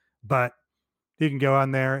anything, but he can go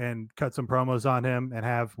on there and cut some promos on him and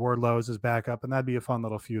have Wardlow as his backup, and that'd be a fun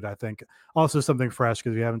little feud, I think. Also something fresh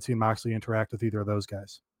because we haven't seen Moxley interact with either of those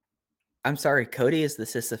guys. I'm sorry, Cody is the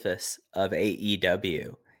Sisyphus of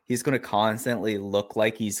AEW. He's going to constantly look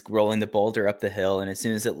like he's rolling the boulder up the hill, and as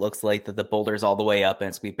soon as it looks like that the boulder's all the way up and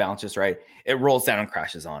it's going to bounce just right, it rolls down and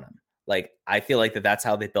crashes on him. Like, I feel like that's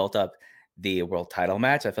how they built up the world title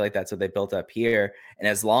match. I feel like that's what they built up here. And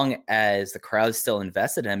as long as the crowd's still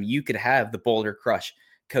invested in him, you could have the boulder crush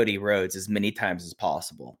Cody Rhodes as many times as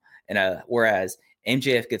possible. And whereas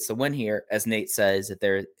MJF gets the win here, as Nate says,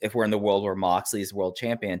 if we're in the world where Moxley's world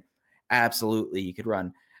champion, absolutely you could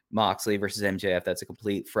run Moxley versus MJF. That's a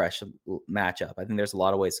complete fresh matchup. I think there's a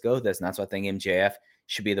lot of ways to go with this, and that's why I think MJF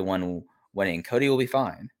should be the one winning. Cody will be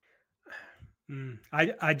fine.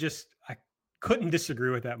 I couldn't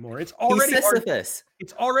disagree with that more. It's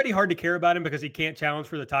already hard to care about him because he can't challenge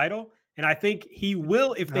for the title. And I think he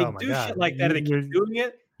will, if they do shit like that and they keep doing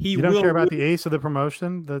it, you don't care about the ace of the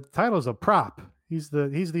promotion. The title's a prop. He's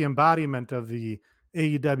the embodiment of the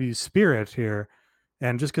AEW spirit here.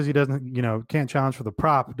 And just because he doesn't, can't challenge for the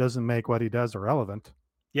prop doesn't make what he does irrelevant.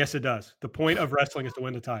 Yes, it does. The point of wrestling is to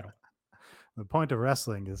win the title. The point of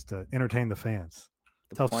wrestling is to entertain the fans.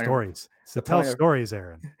 Tell stories. Tell stories,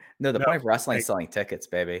 Aaron. No, the point of wrestling is selling tickets,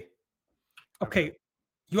 baby. Okay.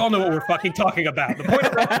 You all know what we're fucking talking about. The point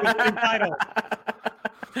of wrestling is winning title.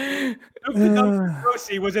 Duke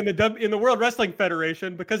Rossi was in the World Wrestling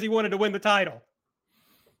Federation because he wanted to win the title.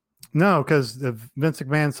 No, because Vince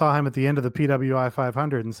McMahon saw him at the end of the PWI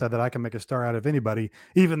 500 and said that I can make a star out of anybody,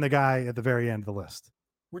 even the guy at the very end of the list.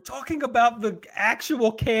 We're talking about the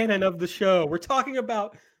actual canon of the show. We're talking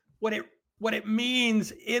about what it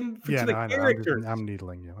means to the I know. characters. I'm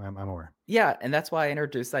needling you. I'm aware. Yeah, and that's why I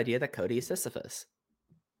introduced the idea that Cody is Sisyphus.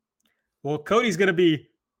 Well, Cody's going to be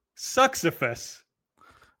Suxiphus.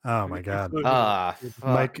 Oh my God.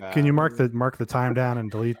 Mike, can you mark the time down and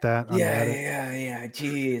delete that? Yeah.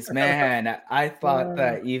 Jeez, man. I thought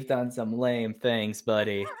that you've done some lame things,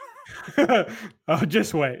 buddy. Oh,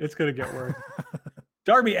 just wait. It's going to get worse.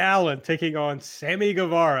 Darby Allin taking on Sammy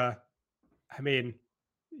Guevara. I mean,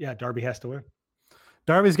 yeah, Darby has to win.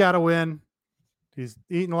 Darby's got to win. He's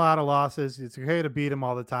eaten a lot of losses. It's okay to beat him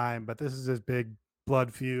all the time, but this is his big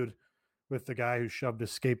blood feud with the guy who shoved his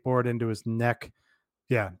skateboard into his neck.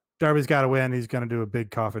 Yeah, Darby's got to win. He's going to do a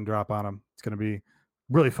big coffin drop on him. It's going to be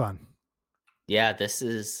really fun. Yeah, this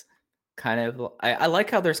is kind of, I like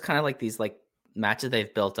how there's kind of like these like matches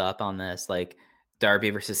they've built up on this, like Darby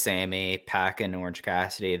versus Sammy, Pac and Orange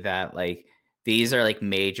Cassidy, that like these are like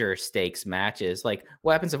major stakes matches. Like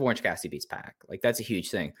what happens if Orange Cassidy beats Pac? Like that's a huge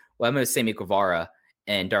thing. What happens with Sammy Guevara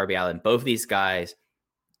and Darby Allin? Both of these guys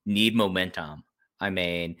need momentum. I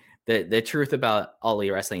mean, the truth about All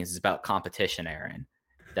Elite Wrestling is about competition, Aaron.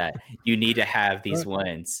 That you need to have these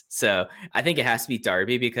wins. So I think it has to be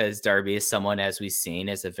Darby because Darby is someone, as we've seen,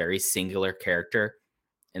 is a very singular character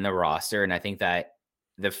in the roster. And I think that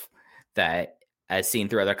that as seen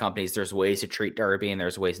through other companies, there's ways to treat Darby and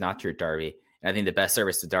there's ways not to treat Darby. And I think the best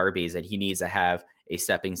service to Darby is that he needs to have a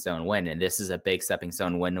stepping stone win. And this is a big stepping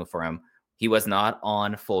stone win for him. He was not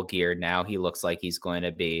on Full Gear. Now he looks like he's going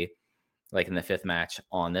to be like in the 5th match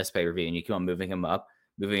on this pay-per-view. And you keep on moving him up.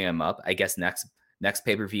 I guess next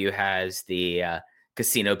pay-per-view has the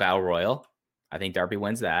Casino Battle Royal. I think Darby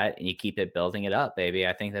wins that, and you keep it building it up, baby.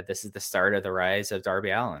 I think that this is the start of the rise of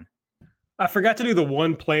Darby Allin. I forgot to do the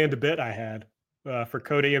one planned bit I had for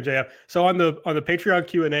Cody MJF. So on the Patreon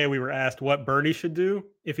Q&A, we were asked what Bernie should do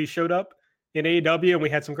if he showed up in AEW, and we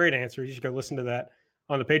had some great answers. You should go listen to that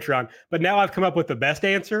on the Patreon. But now I've come up with the best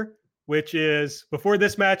answer, which is before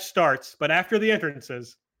this match starts, but after the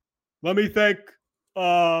entrances, let me thank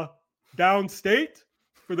Downstate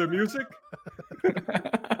for their music.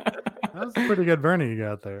 That's a pretty good Bernie you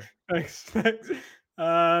got there. Thanks.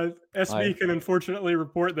 SB can unfortunately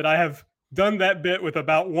report that I have done that bit with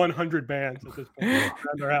about 100 bands at this point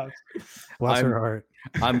around their house. Bless her heart.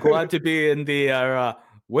 I'm glad to be in the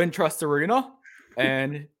Wintrust Arena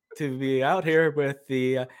and to be out here with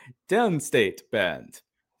the Downstate band.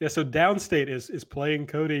 Yeah, so Downstate is playing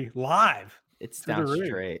Cody live. It's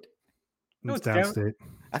Downstraight. No, It's Downstate.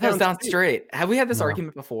 I thought it was Downstraight. Have we had this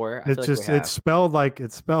argument before? It's spelled like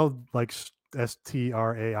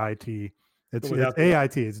S-T-R-A-I-T. It's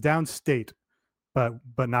A-I-T. It's Downstate, but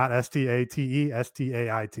not S-T-A-T-E,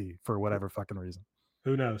 S-T-A-I-T for whatever fucking reason.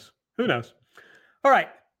 Who knows? All right,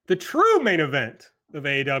 the true main event of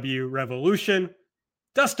AEW Revolution,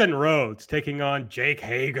 Dustin Rhodes taking on Jake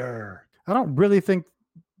Hager. I don't really think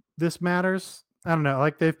this matters. I don't know.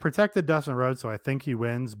 Like they've protected Dustin Rhodes, so I think he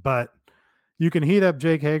wins, but you can heat up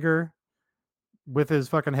Jake Hager with his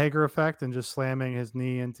fucking Hager effect and just slamming his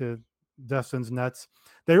knee into Dustin's nuts.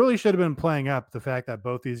 They really should have been playing up the fact that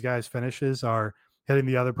both these guys' finishes are hitting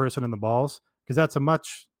the other person in the balls, because that's a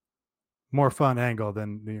much more fun angle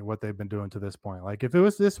than what they've been doing to this point. Like if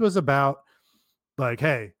this was about like,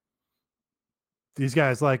 hey, these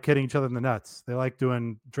guys like hitting each other in the nuts, they like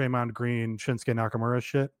doing Draymond Green, Shinsuke Nakamura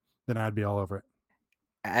shit, then I'd be all over it.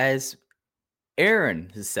 As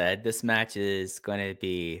Aaron has said, this match is going to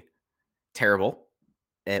be terrible.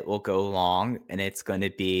 It will go long, and it's going to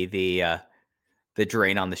be the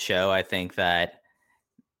drain on the show. I think that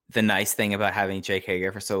the nice thing about having Jake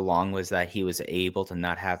Hager for so long was that he was able to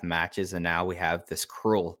not have matches, and now we have this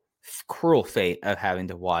cruel fate of having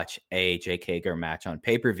to watch a Jake Hager match on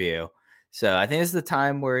pay-per-view. So I think this is the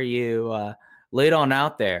time where you lay it on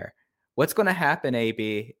out there. What's going to happen,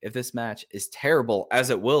 AB, if this match is terrible, as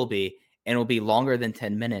it will be, and will be longer than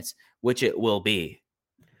 10 minutes, which it will be?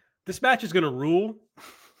 This match is going to rule.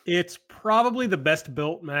 It's probably the best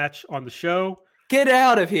built match on the show. Get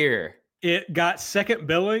out of here. It got second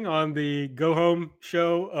billing on the Go Home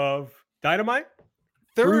show of Dynamite,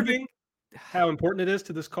 proving how important it is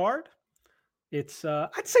to this card. It's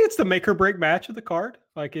I'd say it's the make or break match of the card.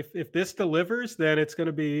 Like if this delivers, then it's going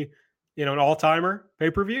to be, an all-timer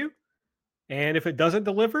pay-per-view. And if it doesn't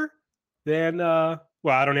deliver, then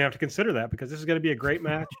well, I don't even have to consider that because this is going to be a great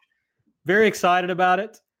match. Very excited about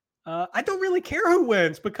it. I don't really care who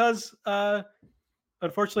wins because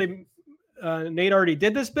unfortunately Nate already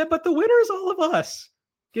did this bit, but the winner is all of us.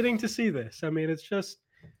 getting to see this. I mean, it's just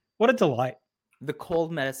what a delight. The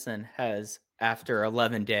cold medicine has, after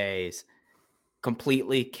 11 days,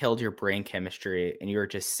 completely killed your brain chemistry, and you're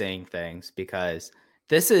just saying things because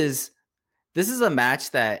this is a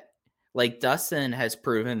match that, like, Dustin has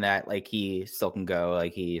proven that, like, he still can go,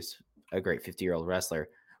 like, he's a great 50-year-old wrestler.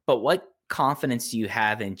 But what confidence do you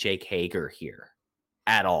have in Jake Hager here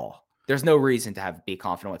at all? There's no reason to be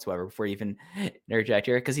confident whatsoever before you even interject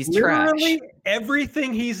here, because he's Literally trash.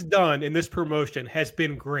 everything he's done in this promotion has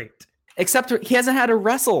been great. Except he hasn't had to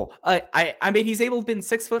wrestle. I mean, he's able to be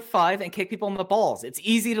 6'5" and kick people in the balls. It's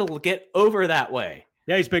easy to get over that way.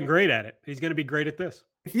 Yeah, he's been great at it. He's going to be great at this.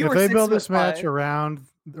 If they build this match around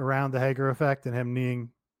the Hager effect and him kneeing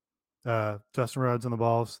Justin Rhodes on the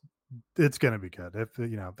balls, it's going to be good. If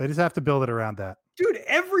they just have to build it around that. Dude,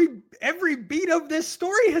 every beat of this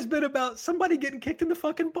story has been about somebody getting kicked in the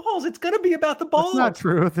fucking balls. It's going to be about the balls. That's not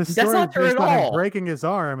true. This story not is true based at on him all. breaking his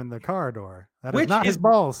arm in the car door. That Which is not his is-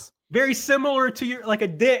 balls. Very similar to like a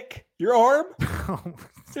dick. Your arm,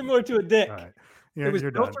 similar to a dick. All right. It was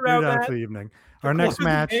You're built done. around You're done that. for the evening. The Our next closing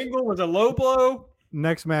match. angle was a low blow.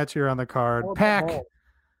 Next match here on the card. All about Pac balls.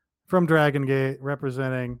 from Dragon Gate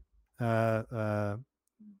representing I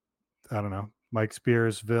don't know, Mike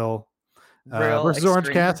Spearsville versus Orange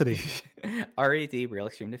Cassidy. RED, Real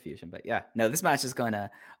Extreme Diffusion. But yeah, no, this match is going to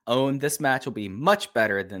own. This match will be much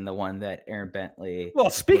better than the one that Aaron Bentley. Well,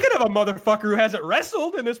 speaking of a motherfucker who hasn't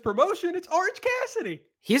wrestled in this promotion, it's Orange Cassidy.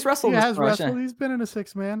 He's wrestled He in this has promotion. wrestled. He's been in a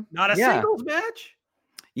 6-man. Not a Yeah. singles match.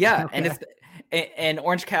 Yeah, Okay. and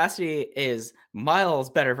Orange Cassidy is miles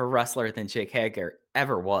better of a wrestler than Jake Hager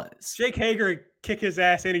ever was. Jake Hager kick his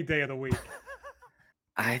ass any day of the week.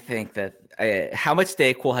 I think that how much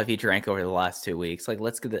Dayquil have you drank over the last 2 weeks? Like,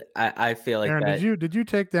 let's get. I feel like Aaron, that. did you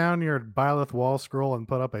take down your Byleth wall scroll and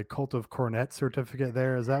put up a Cult of Cornet certificate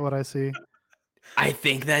there? Is that what I see? I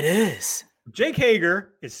think that is. Jake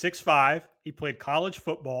Hager is 6'5". He played college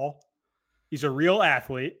football. He's a real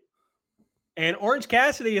athlete. And Orange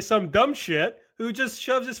Cassidy is some dumb shit who just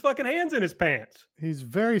shoves his fucking hands in his pants. He's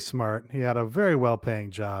very smart. He had a very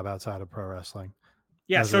well-paying job outside of pro wrestling.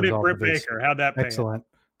 Yeah, As a so did result Britt of this. Baker. How'd that pay him? Excellent.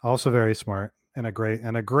 Also very smart and a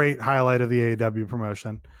great highlight of the AEW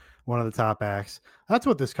promotion. One of the top acts. That's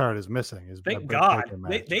what this card is missing. Is a Thank Britt God. Baker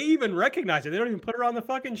They match. even recognize it. They don't even put her on the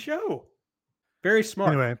fucking show. Very smart.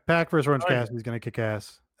 Anyway, Pac versus Orange Oh, yeah. Cassidy is going to kick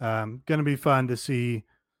ass. Going to be fun to see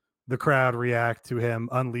the crowd react to him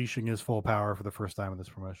unleashing his full power for the first time in this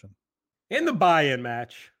promotion. In the buy-in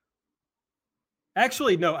match.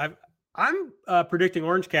 Actually, no, I'm predicting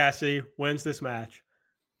Orange Cassidy wins this match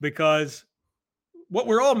because what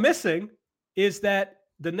we're all missing is that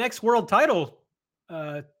the next world title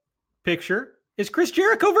picture is Chris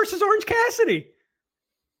Jericho versus Orange Cassidy.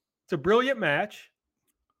 It's a brilliant match.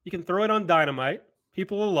 You can throw it on Dynamite.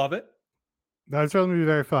 People will love it. That's going to be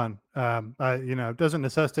very fun. It doesn't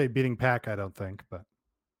necessitate beating Pac, I don't think, but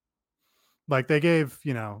like they gave,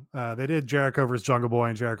 they did Jericho versus Jungle Boy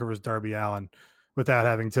and Jericho versus Darby Allin without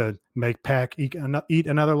having to make Pac eat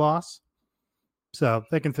another loss. So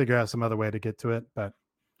they can figure out some other way to get to it. But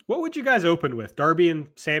What would you guys open with? Darby and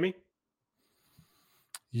Sammy?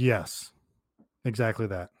 yes, exactly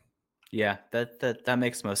that. Yeah, that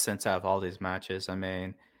makes most sense out of all these matches. I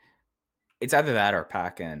mean, it's either that or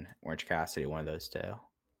Pac and Orange Cassidy, one of those two.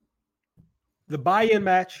 The buy-in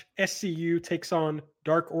match, SCU takes on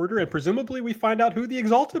Dark Order, and presumably we find out who the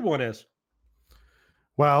Exalted One is.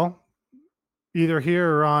 Well, either here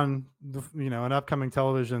or on an upcoming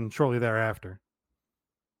television shortly thereafter.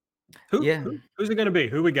 Who's it going to be?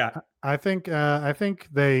 Who we got? I think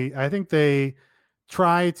they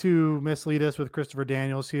try to mislead us with Christopher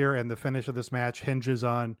Daniels here, and the finish of this match hinges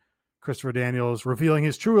on Christopher Daniels revealing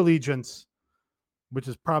his true allegiance, which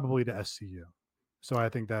is probably to SCU. So I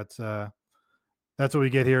think that's what we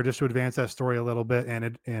get here, just to advance that story a little bit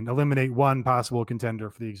and eliminate one possible contender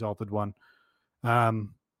for the Exalted One. I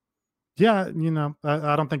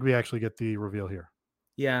don't think we actually get the reveal here.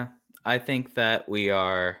 Yeah, I think that we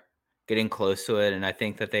are getting close to it, and I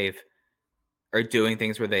think that are doing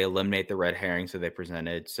things where they eliminate the red herrings that they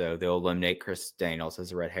presented. So they'll eliminate Chris Daniels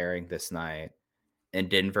as a red herring this night. In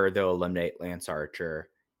Denver, they'll eliminate Lance Archer,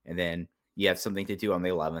 and then you have something to do on the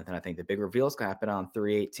 11th. And I think the big reveal is going to happen on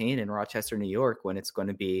 3/18 in Rochester, New York, when it's going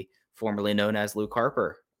to be formerly known as Luke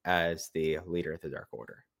Harper as the leader of the Dark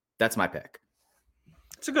Order. That's my pick.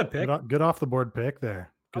 It's a good pick. Good off the board pick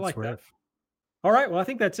there. I Good like that. swerve. All right. Well, I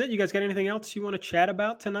think that's it. You guys got anything else you want to chat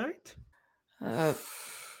about tonight?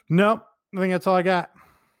 Nope. I think that's all I got.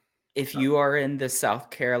 If you are in the South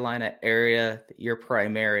Carolina area, your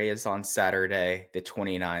primary is on Saturday, the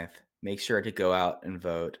 29th. Make sure to go out and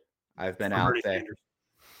vote. I've been For out Bernie there. Sanders.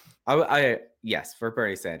 Yes, for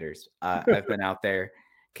Bernie Sanders. I've been out there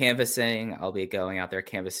canvassing. I'll be going out there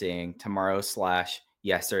canvassing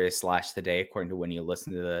tomorrow/yesterday/today, according to when you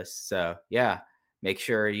listen to this. So yeah, make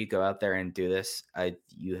sure you go out there and do this. I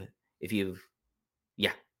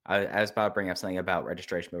was about to bring up something about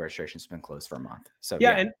registration, but registration's been closed for a month. So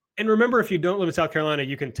yeah. And remember, if you don't live in South Carolina,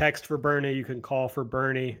 you can text for Bernie, you can call for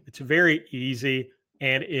Bernie. It's very easy,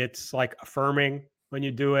 and it's like affirming when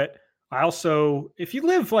you do it. I also, if you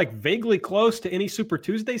live like vaguely close to any Super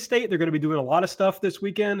Tuesday state, they're going to be doing a lot of stuff this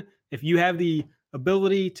weekend. If you have the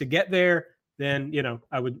ability to get there, then,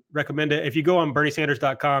 I would recommend it. If you go on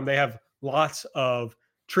BernieSanders.com, they have lots of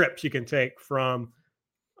trips you can take from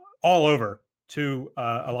all over to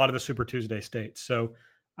a lot of the Super Tuesday states. So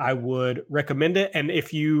I would recommend it. And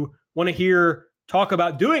if you want to hear talk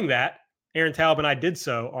about doing that, Aaron Taub and I did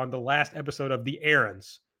so on the last episode of The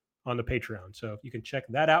Aarons on the Patreon. So you can check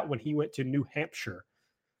that out when he went to New Hampshire.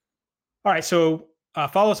 All right. So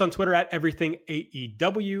follow us on Twitter at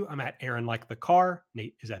EverythingAEW. I'm at Aaron Like the Car.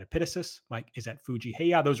 Nate is at Epitasis. Mike is at Fuji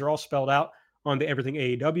Heya. Those are all spelled out on the Everything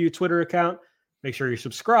AEW Twitter account. Make sure you're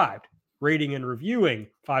subscribed, rating and reviewing,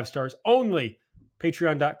 5 stars only.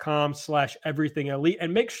 Patreon.com/everythingelite.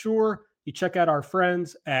 And make sure you check out our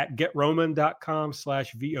friends at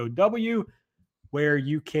GetRoman.com/VOW, where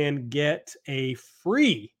you can get a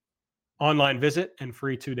free online visit and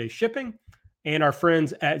free 2-day shipping. And our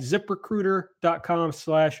friends at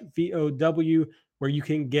ZipRecruiter.com/VOW, where you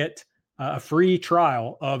can get a free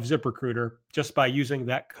trial of ZipRecruiter just by using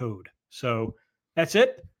that code. So that's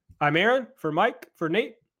it. I'm Aaron, for Mike, for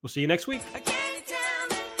Nate. We'll see you next week.